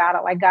prayer about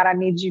it. Like, God, I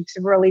need you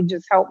to really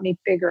just help me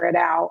figure it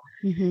out.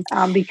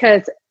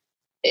 Because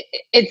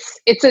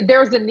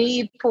there's a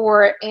need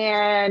for it,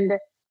 and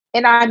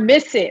I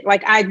miss it.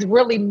 Like, I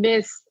really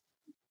miss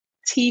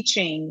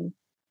teaching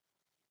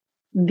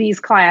these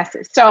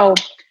classes. So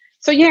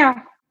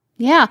yeah.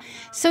 Yeah.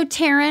 So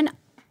Taren,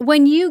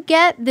 when you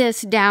get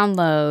this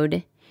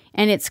download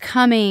and it's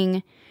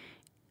coming,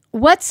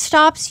 what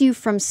stops you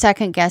from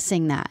second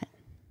guessing that?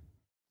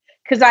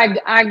 Because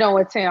I know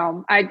it's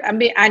him. I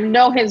mean, I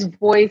know his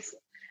voice.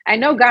 I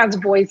know God's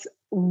voice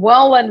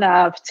well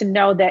enough to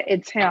know that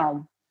it's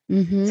him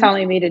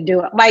telling me to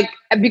do it. Like,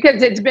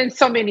 because it's been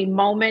so many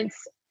moments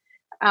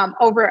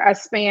over a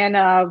span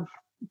of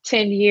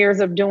 10 years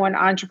of doing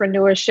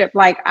entrepreneurship.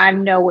 Like, I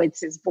know it's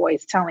his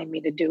voice telling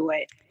me to do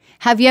it.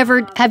 Have you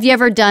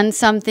ever done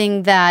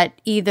something that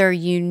either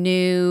you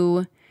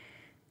knew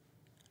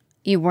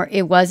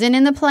it wasn't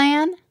in the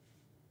plan?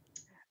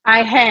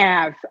 I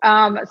have.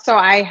 So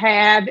I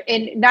have,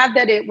 and not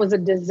that it was a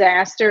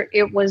disaster.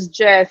 It was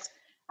just,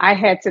 I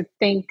had to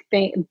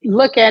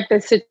look at the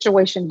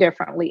situation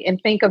differently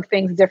and think of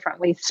things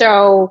differently.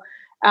 So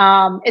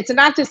it's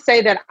not to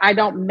say that I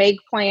don't make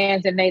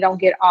plans and they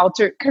don't get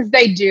altered, because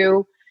they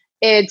do.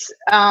 It's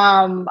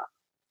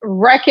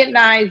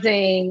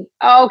recognizing,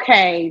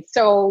 okay,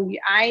 so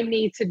I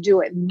need to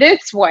do it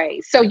this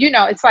way. So,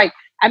 it's like,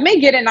 I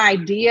may get an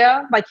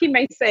idea, like he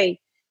may say,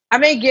 I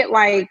may get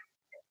like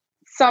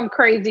some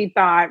crazy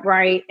thought,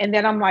 right? And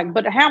then I'm like,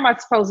 but how am I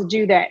supposed to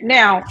do that?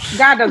 Now,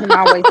 God doesn't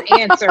always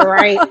answer,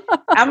 right?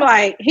 I'm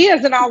like, he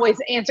doesn't always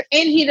answer,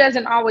 and he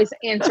doesn't always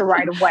answer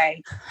right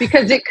away,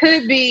 because it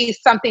could be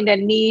something that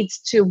needs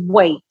to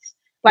wait.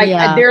 Like,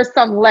 there's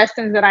some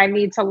lessons that I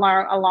need to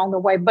learn along the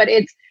way, but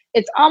it's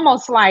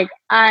almost like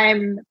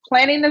I'm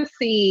planting a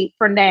seed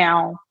for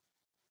now,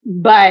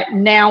 but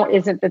now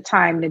isn't the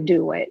time to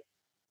do it.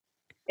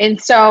 And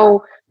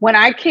so when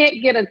I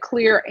can't get a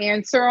clear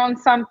answer on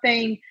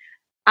something,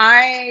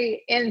 I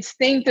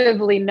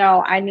instinctively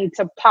know I need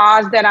to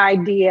pause that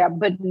idea,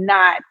 but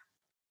not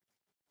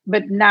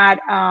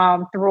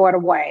throw it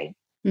away.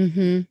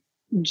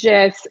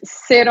 Just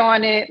sit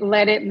on it,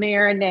 let it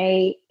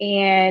marinate,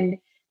 and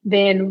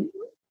then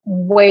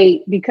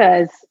wait,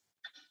 because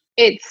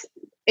it's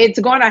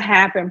going to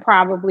happen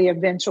probably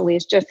eventually.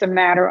 It's just a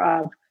matter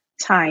of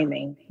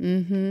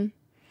timing.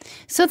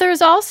 So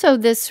there's also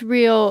this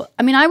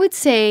I would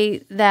say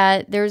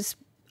that there's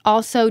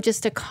also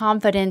just a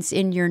confidence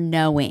in your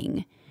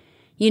knowing.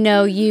 You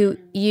know, you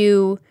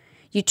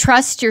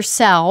trust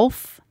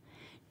yourself.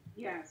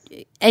 Yes.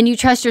 And you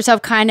trust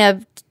yourself kind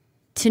of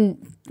to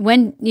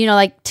when,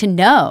 like to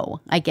know,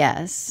 I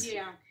guess.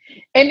 Yeah.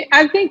 And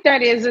I think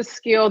that is a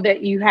skill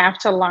that you have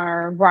to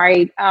learn,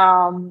 right?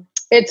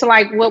 It's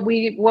like what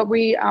we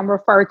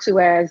refer to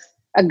as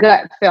a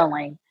gut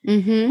feeling.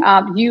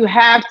 Mm-hmm. You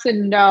have to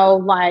know,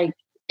 like,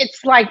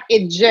 it's like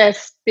it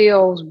just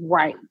feels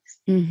right.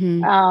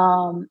 Mm-hmm.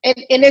 And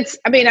it's,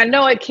 I mean, I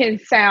know it can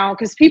sound,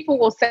 because people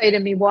will say to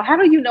me, well, how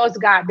do you know it's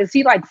God? Does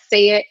he like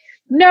say it?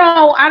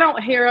 No, I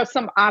don't hear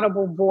some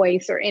audible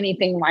voice or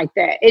anything like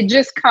that. It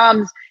just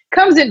comes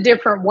in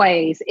different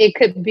ways. It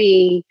could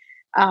be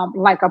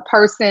like a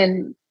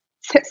person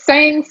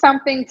saying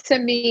something to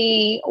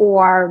me,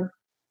 or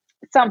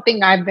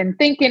something I've been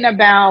thinking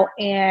about,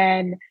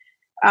 and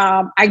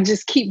I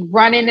just keep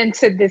running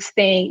into this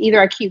thing.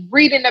 Either I keep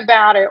reading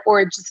about it,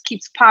 or it just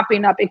keeps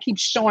popping up. It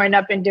keeps showing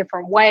up in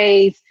different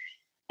ways.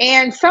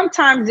 And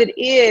sometimes it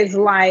is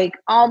like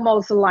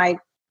almost like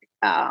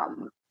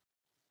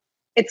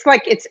it's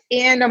like it's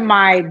in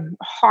my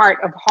heart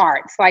of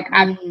hearts. Like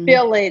I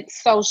feel it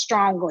so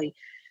strongly.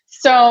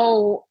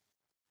 So,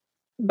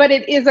 but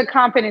it is a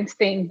confidence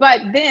thing.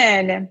 But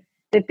then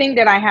the thing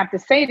that I have to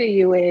say to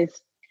you is,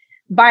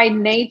 by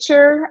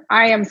nature,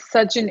 I am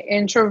such an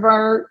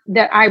introvert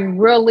that I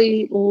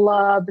really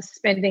love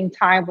spending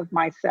time with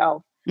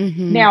myself.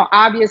 Mm-hmm. Now,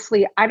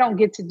 obviously, I don't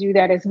get to do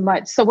that as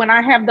much. So when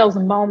I have those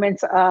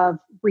moments of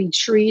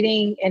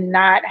retreating and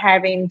not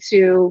having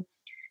to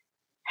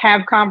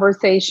have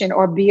conversation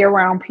or be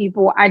around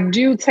people, I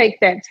do take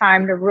that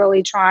time to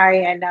really try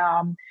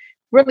and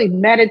really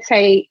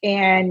meditate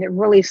and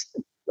really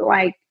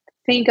like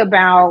think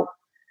about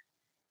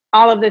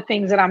all of the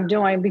things that I'm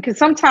doing, because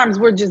sometimes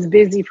we're just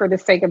busy for the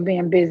sake of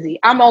being busy.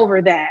 I'm over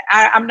that.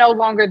 I'm no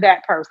longer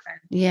that person.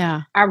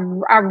 Yeah. I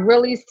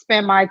really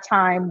spend my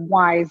time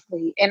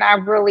wisely, and I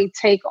really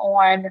take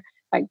on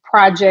like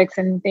projects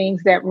and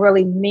things that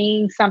really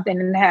mean something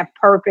and have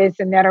purpose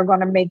and that are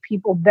going to make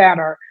people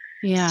better.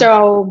 Yeah.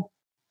 So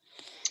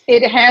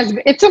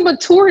it's a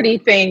maturity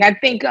thing. I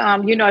think,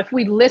 if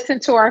we listen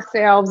to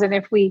ourselves and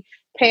if we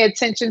pay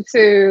attention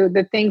to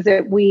the things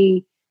that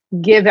we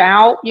give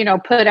out,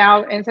 put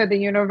out into the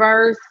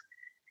universe,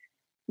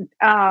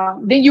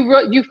 then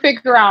you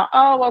figure out,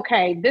 oh,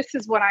 okay, this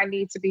is what I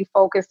need to be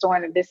focused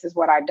on, and this is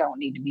what I don't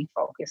need to be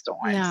focused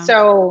on. Yeah.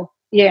 So,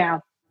 yeah.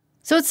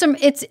 So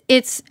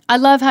it's I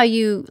love how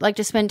you like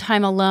to spend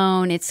time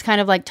alone. It's kind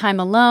of like time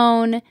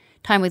alone,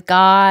 time with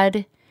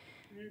God.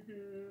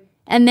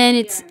 And then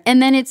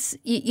it's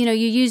you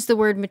use the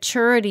word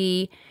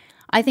maturity.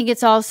 I think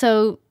it's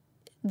also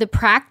the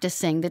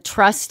practicing, the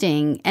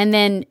trusting, and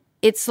then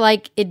it's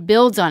like it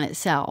builds on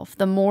itself.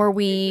 The more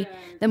we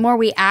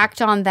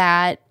act on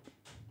that,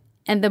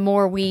 and the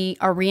more we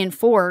are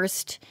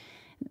reinforced,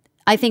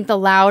 I think the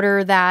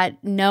louder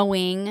that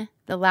knowing,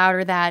 the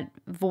louder that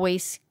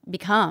voice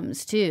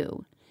becomes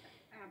too.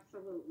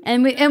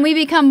 Absolutely. And we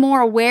become more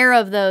aware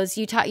of those.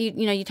 You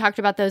talked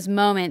about those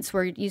moments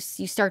where you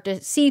start to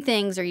see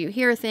things or you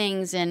hear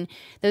things, and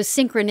those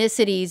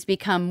synchronicities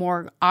become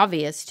more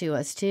obvious to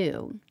us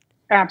too.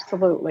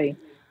 Absolutely.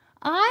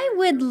 I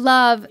would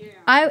love,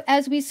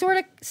 as we sort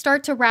of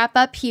start to wrap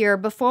up here,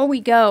 before we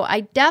go,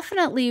 I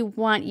definitely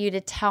want you to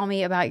tell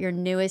me about your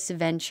newest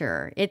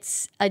venture.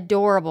 It's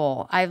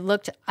adorable. I've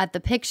looked at the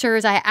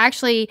pictures. I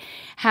actually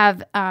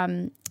have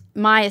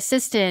my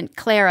assistant,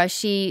 Clara,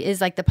 she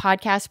is like the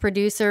podcast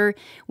producer.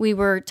 We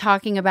were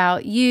talking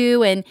about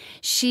you, and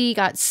she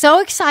got so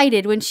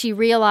excited when she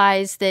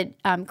realized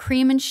that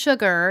Cream and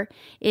Sugar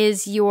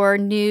is your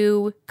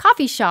new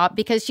coffee shop,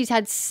 because she's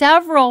had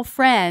several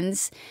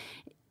friends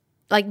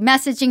like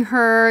messaging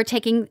her,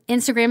 taking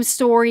Instagram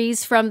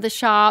stories from the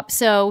shop.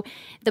 So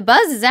the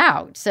buzz is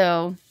out.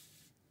 So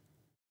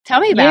tell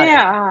me about it.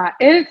 Yeah,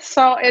 it's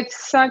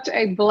such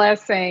a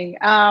blessing.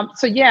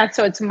 So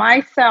it's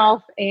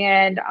myself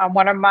and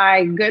one of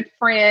my good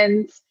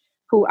friends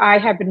who I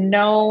have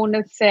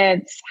known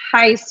since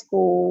high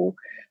school.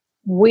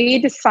 We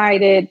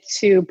decided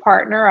to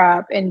partner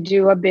up and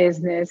do a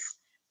business.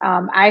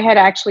 I had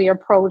actually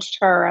approached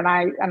her, and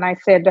I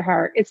said to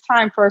her, "It's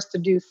time for us to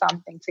do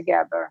something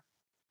together.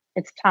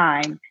 It's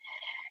time."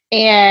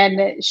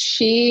 And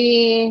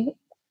she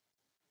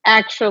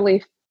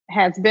actually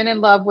has been in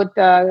love with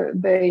the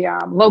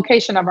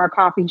location of our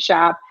coffee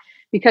shop,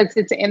 because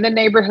it's in the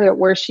neighborhood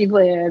where she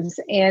lives.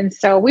 And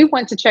so we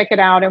went to check it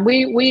out, and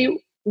we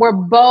were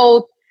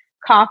both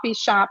coffee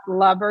shop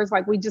lovers.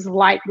 Like, we just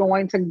like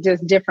going to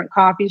just different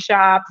coffee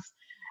shops.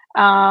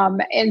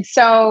 And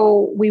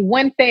so we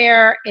went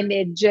there, and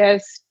it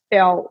just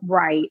felt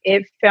right.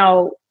 It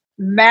felt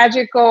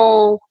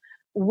magical.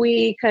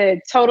 We could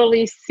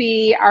totally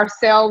see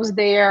ourselves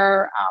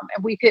there,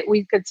 and we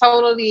could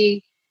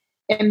totally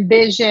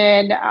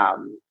envision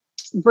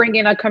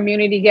bringing a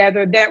community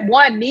together that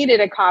one needed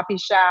a coffee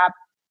shop,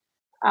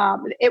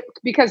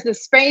 because the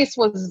space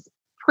was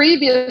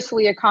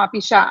previously a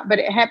coffee shop, but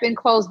it had been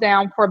closed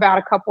down for about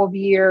a couple of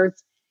years.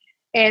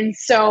 And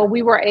so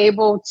we were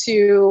able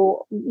to,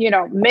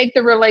 make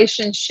the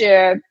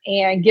relationship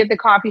and get the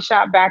coffee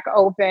shop back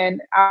open,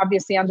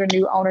 obviously under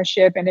new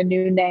ownership and a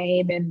new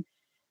name. And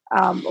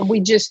we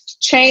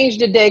just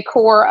changed the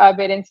decor of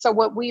it. And so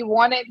what we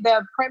wanted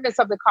the premise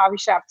of the coffee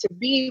shop to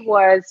be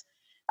was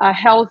a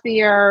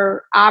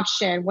healthier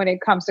option when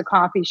it comes to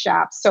coffee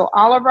shops. So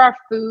all of our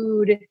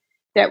food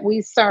that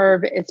we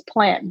serve is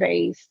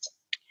plant-based.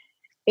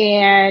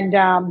 And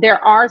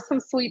there are some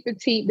sweet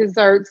petite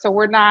desserts. So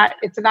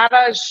it's not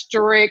a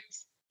strict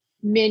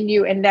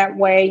menu in that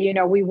way.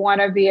 We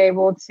want to be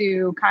able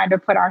to kind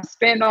of put our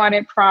spin on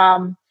it,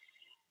 from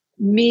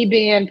me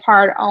being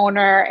part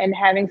owner and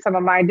having some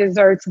of my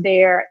desserts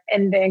there.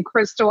 And then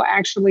Crystal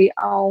actually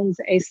owns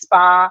a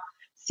spa.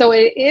 So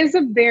it is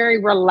a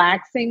very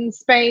relaxing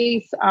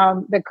space.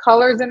 The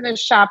colors in the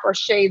shop are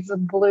shades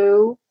of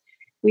blue.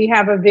 We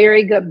have a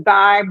very good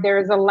vibe.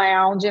 There's a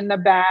lounge in the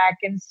back.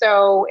 And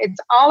so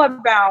it's all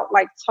about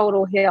like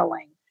total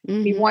healing.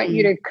 Mm-hmm. We want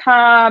you to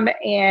come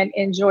and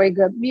enjoy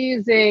good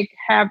music,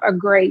 have a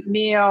great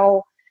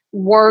meal,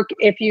 work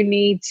if you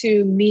need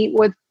to, meet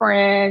with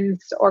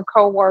friends or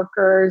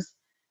coworkers,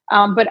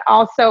 but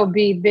also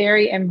be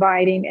very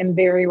inviting and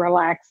very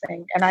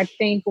relaxing. And I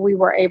think we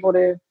were able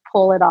to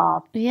pull it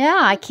off.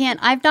 Yeah,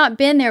 I've not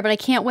been there, but I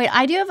can't wait.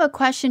 I do have a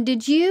question.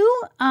 Did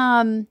you,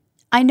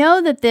 I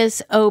know that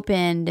this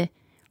opened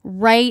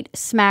right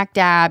smack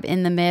dab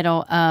in the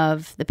middle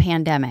of the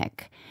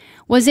pandemic.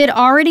 Was it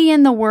already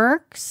in the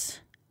works?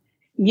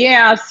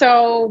 Yeah,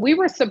 so we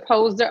were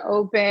supposed to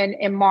open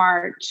in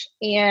March,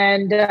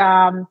 and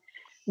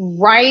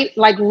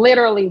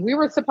literally, we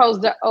were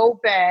supposed to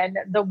open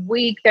the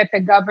week that the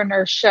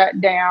governor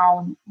shut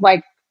down,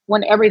 like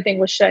when everything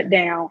was shut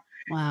down.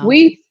 Wow.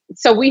 We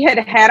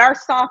had our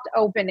soft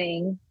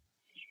opening,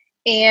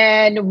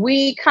 and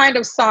we kind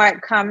of saw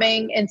it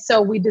coming, and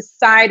so we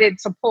decided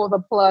to pull the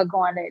plug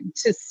on it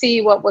to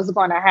see what was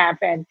going to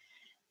happen,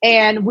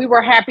 and we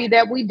were happy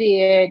that we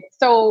did.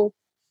 So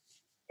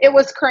it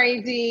was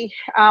crazy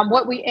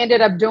what we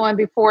ended up doing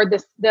before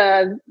the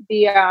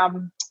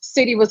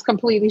city was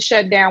completely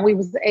shut down. We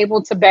was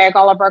able to bag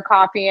all of our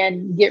coffee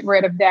and get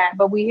rid of that,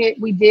 but we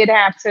did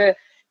have to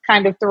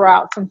kind of throw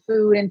out some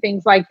food and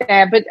things like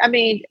that. But I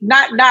mean,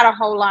 not a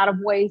whole lot of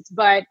waste,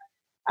 but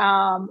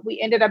we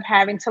ended up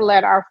having to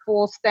let our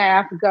full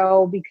staff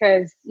go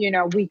because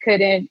we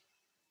couldn't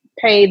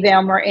pay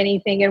them or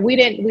anything, and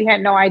we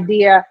had no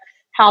idea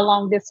how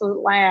long this would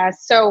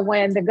last. So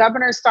when the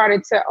governor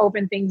started to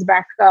open things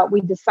back up,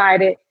 we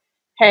decided,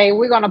 hey,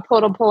 we're going to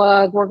pull the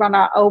plug. We're going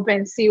to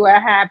open, see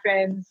what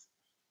happens.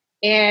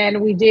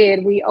 And we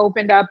did. We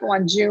opened up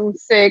on June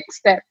 6th,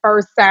 that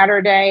first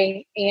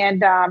Saturday,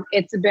 and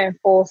it's been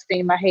full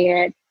steam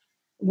ahead.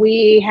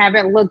 We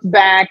haven't looked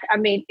back. I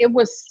mean, it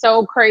was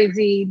so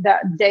crazy the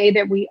day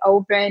that we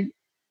opened.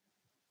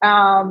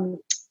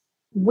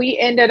 We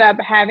ended up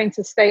having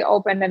to stay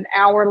open an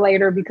hour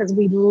later because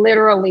we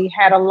literally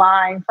had a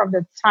line from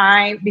the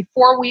time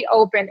before we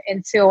opened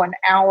until an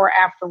hour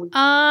after we opened.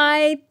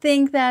 I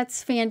think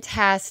that's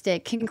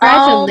fantastic.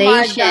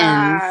 Congratulations. Oh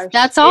my gosh.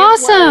 That's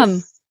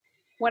awesome.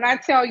 When I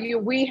tell you,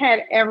 we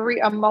had every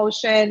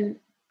emotion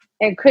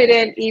and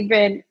couldn't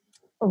even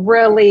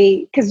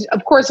really, because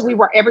of course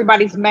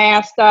everybody's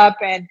masked up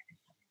and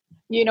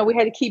we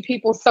had to keep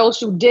people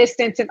social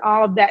distance and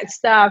all of that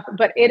stuff,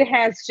 but it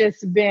has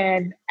just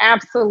been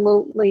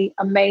absolutely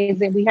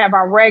amazing. We have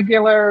our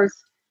regulars.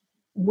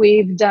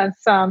 We've done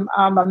some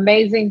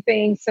amazing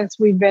things since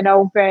we've been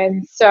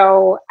open.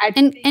 So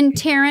and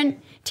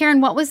Taren,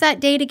 what was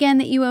that date again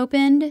that you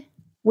opened?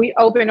 We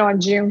opened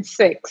on June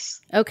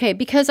 6th. Okay,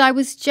 because I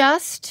was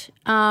just,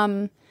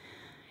 I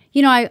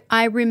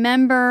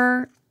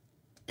remember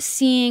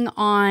seeing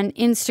on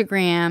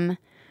Instagram,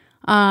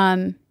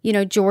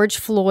 George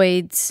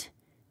Floyd's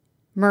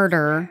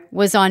murder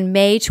was on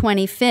May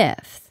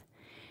 25th.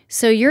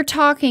 So you're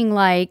talking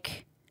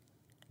like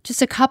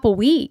just a couple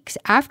weeks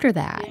after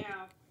that.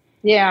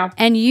 Yeah.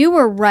 And you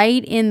were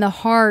right in the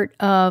heart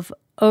of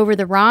Over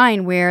the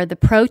Rhine where the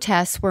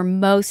protests were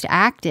most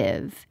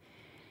active.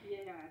 Yeah.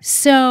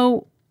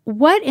 So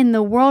what in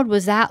the world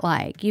was that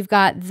like? You've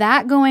got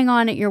that going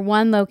on at your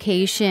one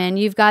location.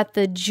 You've got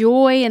the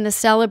joy and the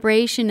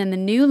celebration in the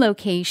new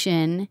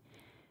location.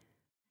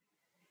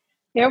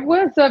 It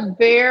was a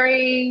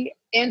very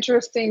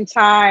interesting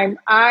time.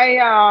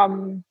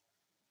 So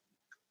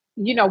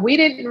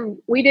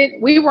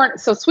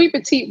Sweet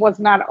Petite was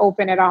not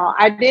open at all.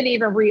 I didn't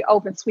even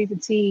reopen Sweet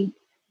Petite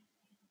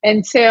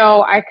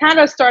until I kind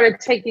of started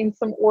taking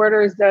some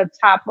orders the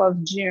top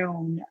of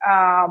June.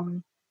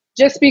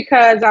 Just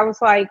because I was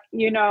like,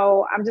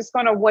 I'm just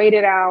going to wait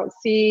it out,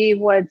 see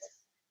what's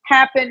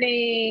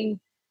happening.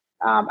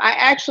 I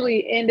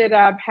actually ended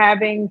up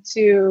having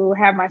to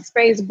have my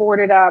space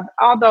boarded up,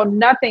 although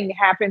nothing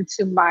happened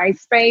to my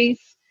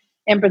space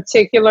in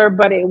particular,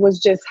 but it was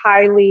just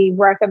highly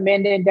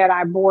recommended that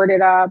I board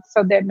it up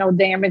so that no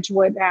damage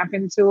would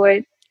happen to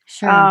it.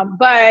 Sure.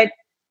 But,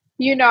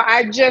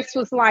 I just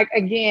was like,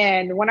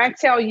 again, when I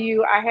tell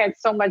you I had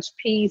so much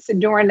peace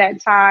during that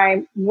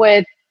time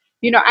with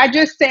I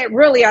just said,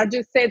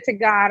 to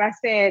God, I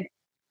said,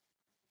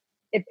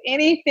 if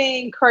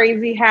anything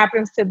crazy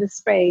happens to the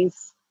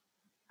space,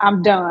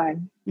 I'm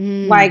done.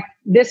 Like,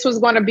 this was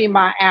going to be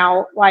my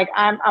out. Like,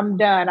 I'm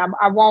done.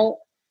 I won't,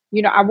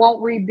 I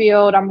won't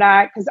rebuild. I'm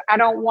not, because I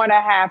don't want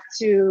to have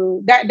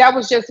to, that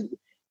was just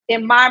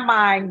in my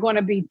mind going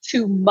to be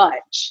too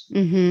much.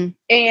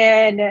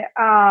 And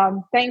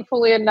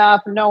thankfully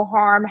enough, no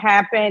harm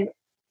happened.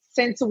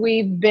 Since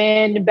we've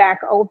been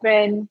back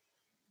open,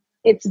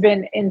 it's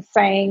been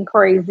insane,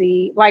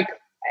 crazy. Like,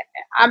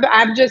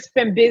 I've just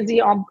been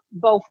busy on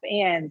both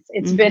ends.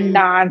 It's been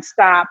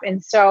nonstop.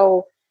 And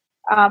so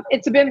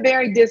it's been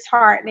very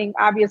disheartening.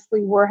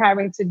 Obviously, we're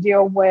having to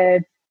deal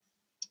with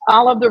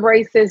all of the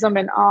racism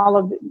and all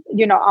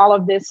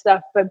of this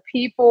stuff, but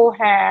people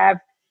have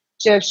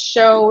just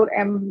showed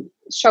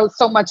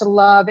so much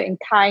love and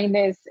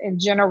kindness and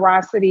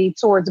generosity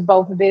towards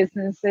both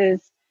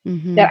businesses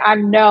that I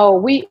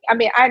know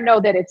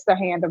that it's the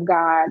hand of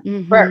God,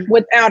 but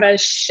without a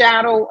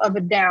shadow of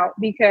a doubt,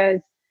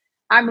 because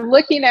I'm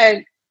looking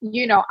at,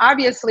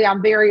 obviously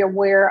I'm very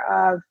aware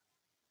of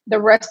the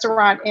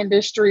restaurant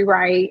industry,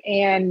 right?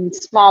 And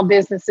small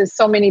businesses,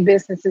 so many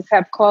businesses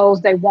have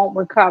closed, they won't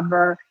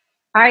recover.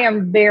 I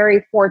am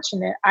very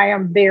fortunate. I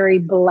am very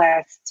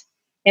blessed.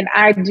 And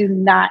I do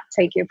not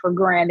take it for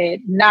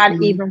granted,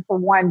 not even for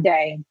one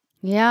day.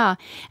 Yeah.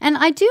 And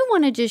I do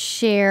want to just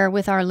share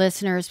with our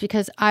listeners,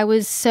 because I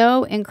was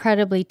so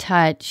incredibly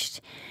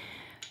touched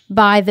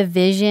by the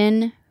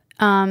vision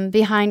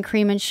behind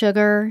Cream and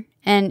Sugar.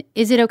 And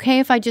is it okay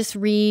if I just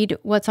read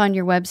what's on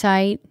your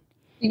website?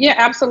 Yeah,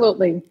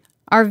 absolutely.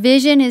 Our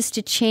vision is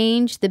to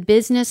change the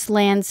business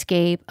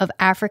landscape of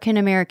African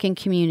American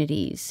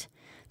communities,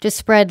 to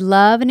spread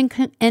love and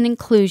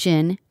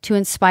inclusion, to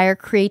inspire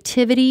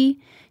creativity,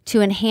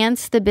 to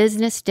enhance the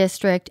business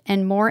district,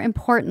 and more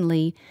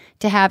importantly,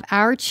 to have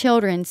our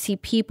children see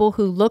people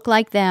who look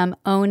like them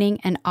owning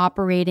and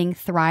operating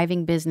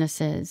thriving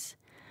businesses.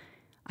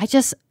 I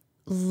just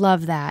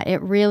love that. It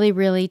really,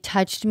 really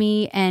touched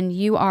me, and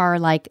you are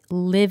like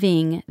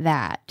living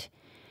that.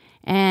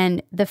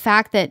 And the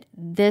fact that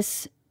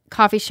this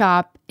coffee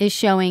shop is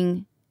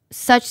showing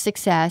such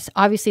success,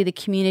 obviously the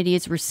community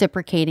is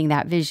reciprocating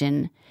that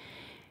vision.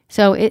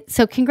 So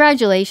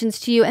congratulations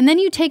to you. And then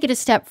you take it a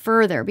step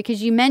further,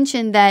 because you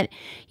mentioned that,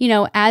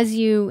 as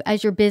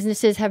your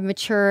businesses have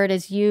matured,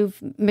 as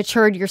you've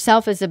matured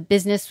yourself as a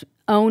business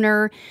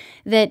owner,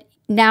 that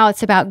now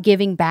it's about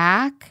giving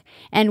back.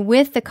 And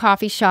with the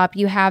coffee shop,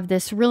 you have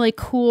this really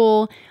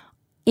cool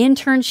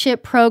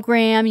internship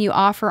program. You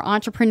offer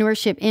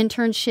entrepreneurship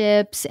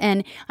internships.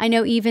 And I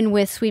know even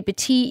with Sweet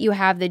Petite, you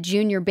have the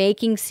junior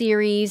baking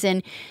series.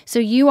 And so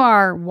you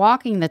are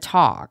walking the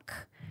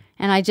talk.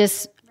 And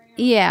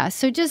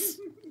so just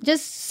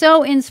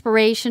so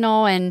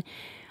inspirational. And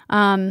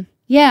that's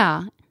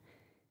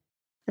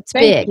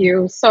big. Thank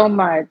you so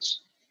much.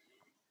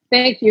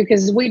 Thank you,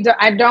 because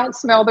I don't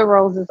smell the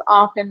roses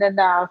often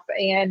enough.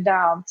 And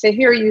to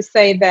hear you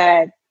say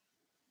that,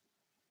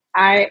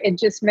 it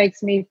just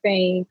makes me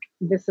think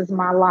this is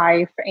my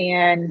life,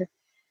 and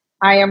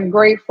I am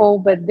grateful,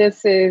 but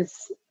this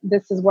is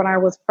what I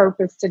was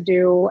purposed to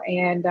do.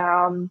 And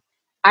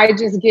I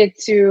just get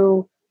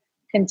to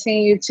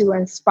continue to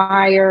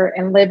inspire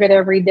and live it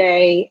every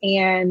day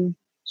and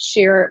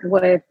share it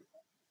with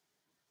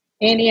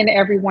any and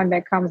everyone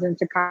that comes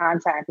into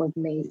contact with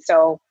me.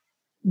 So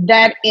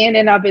that in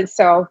and of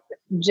itself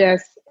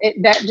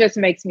that just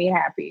makes me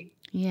happy.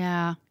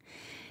 Yeah.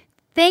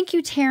 Thank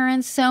you,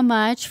 Taren, so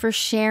much for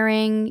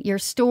sharing your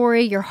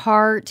story, your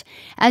heart.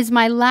 As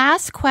my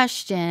last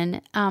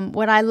question,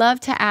 what I love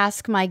to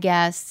ask my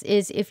guests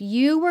is, if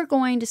you were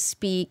going to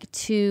speak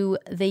to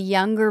the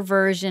younger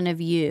version of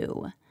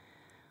you,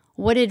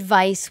 what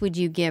advice would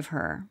you give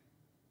her?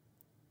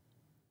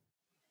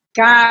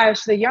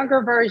 Gosh, the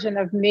younger version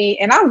of me,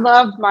 and I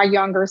loved my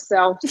younger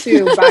self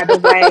too, by the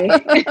way.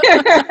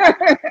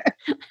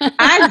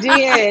 I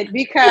did,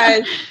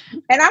 because,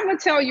 and I'm going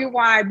to tell you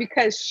why,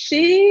 because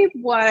she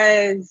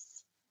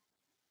was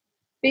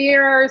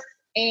fierce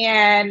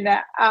and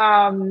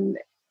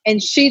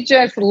she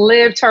just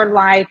lived her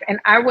life.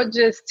 And I would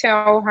just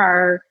tell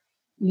her,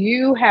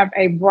 you have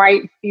a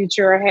bright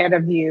future ahead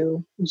of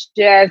you.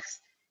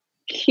 Just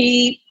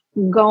keep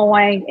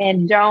going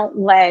and don't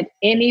let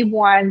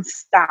anyone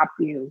stop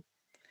you,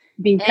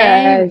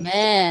 because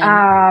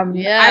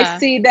I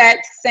see that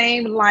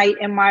same light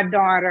in my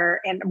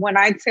daughter. And when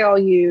I tell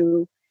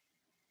you,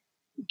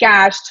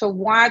 gosh, to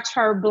watch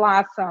her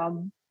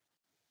blossom,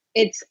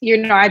 it's,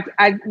 I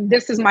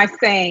this is my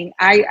saying.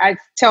 I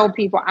tell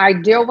people I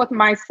deal with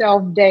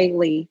myself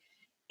daily,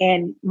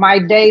 and my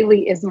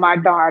daily is my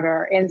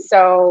daughter. And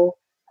so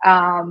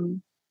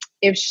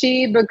if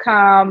she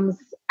becomes,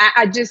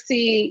 I just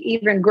see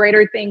even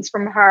greater things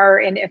from her.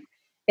 And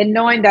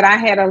knowing that I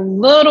had a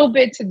little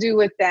bit to do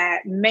with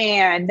that,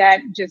 man,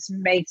 that just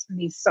makes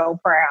me so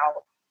proud.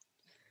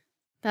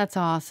 That's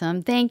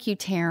awesome. Thank you,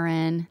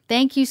 Taren.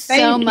 Thank you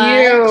so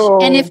much. You.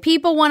 And if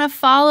people want to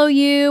follow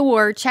you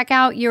or check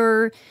out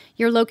your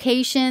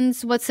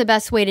locations, what's the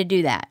best way to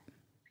do that?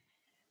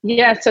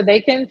 Yeah, so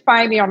they can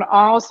find me on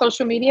all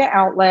social media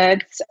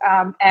outlets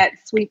at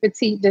Sweet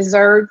Petite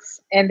Desserts,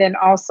 and then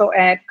also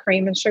at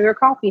Cream and Sugar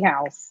Coffee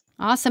House.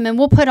 Awesome. And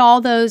we'll put all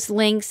those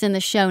links in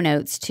the show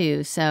notes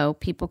too, so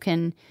people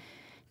can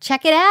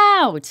check it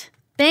out.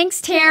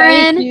 Thanks,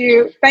 Taren. Thank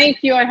you.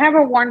 Thank you. And have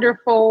a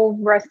wonderful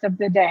rest of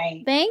the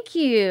day. Thank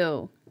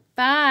you.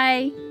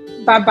 Bye.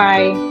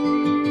 Bye-bye.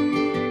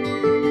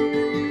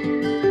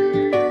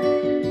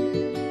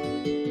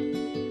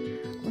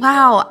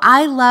 Wow,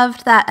 I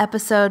loved that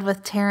episode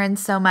with Taren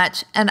so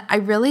much, and I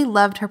really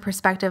loved her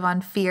perspective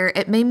on fear.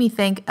 It made me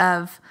think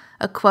of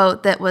a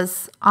quote that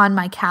was on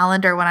my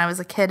calendar when I was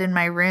a kid in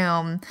my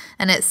room,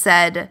 and it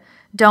said,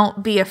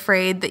 "Don't be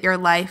afraid that your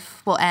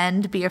life will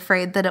end, be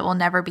afraid that it will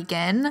never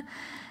begin."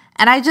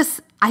 And I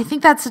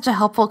think that's such a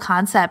helpful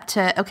concept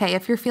to, okay,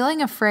 if you're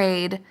feeling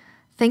afraid,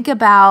 think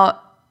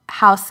about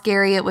how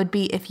scary it would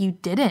be if you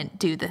didn't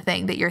do the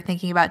thing that you're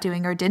thinking about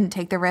doing, or didn't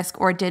take the risk,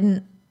 or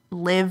didn't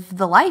live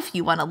the life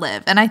you want to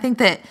live. And I think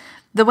that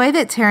the way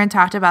that Taren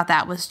talked about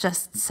that was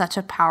just such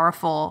a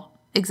powerful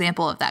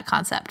example of that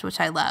concept, which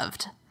I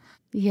loved.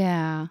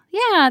 Yeah.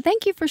 Yeah.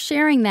 Thank you for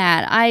sharing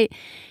that.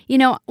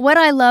 What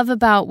I love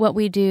about what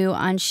we do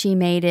on She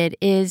Made It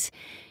is,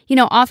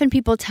 often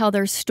people tell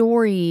their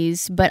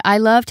stories, but I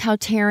loved how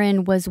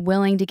Taren was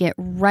willing to get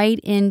right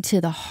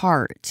into the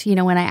heart.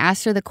 When I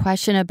asked her the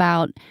question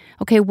about,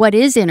 okay, what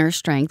is inner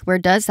strength? Where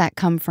does that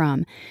come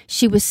from?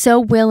 She was so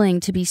willing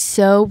to be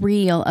so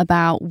real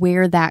about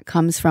where that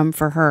comes from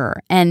for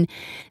her. And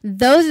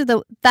those are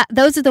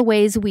the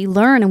ways we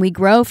learn and we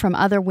grow from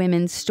other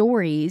women's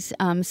stories.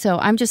 So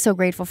I'm just so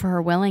grateful for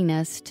her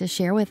willingness to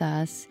share with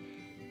us.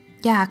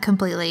 Yeah,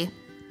 completely.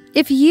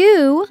 If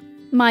you,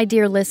 my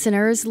dear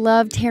listeners,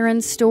 love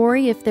Taren's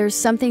story, if there's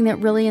something that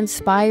really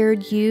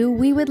inspired you,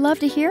 we would love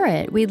to hear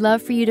it. We'd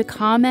love for you to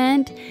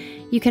comment.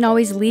 You can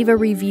always leave a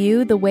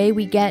review. The way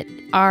we get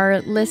our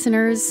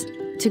listeners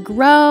to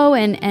grow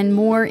and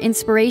more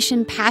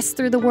inspiration pass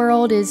through the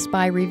world is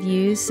by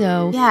reviews.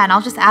 So yeah, and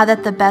I'll just add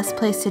that the best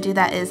place to do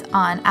that is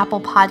on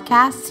Apple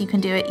Podcasts. You can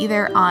do it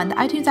either on the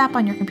iTunes app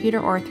on your computer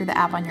or through the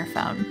app on your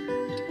phone.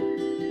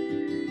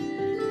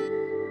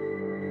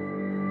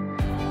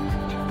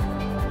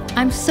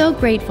 I'm so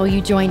grateful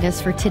you joined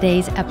us for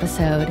today's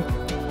episode.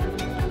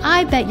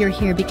 I bet you're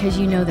here because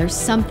you know there's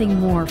something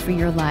more for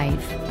your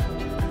life.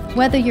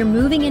 Whether you're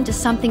moving into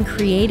something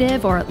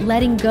creative or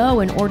letting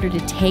go in order to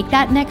take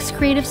that next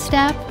creative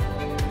step,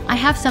 I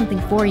have something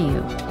for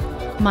you.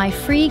 My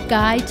free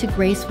guide to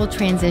graceful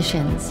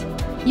transitions.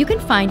 You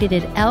can find it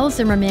at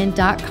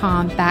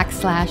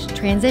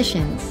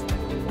lzimmerman.com/transitions.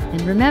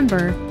 And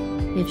remember,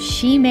 if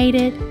she made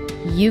it,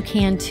 you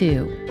can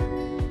too.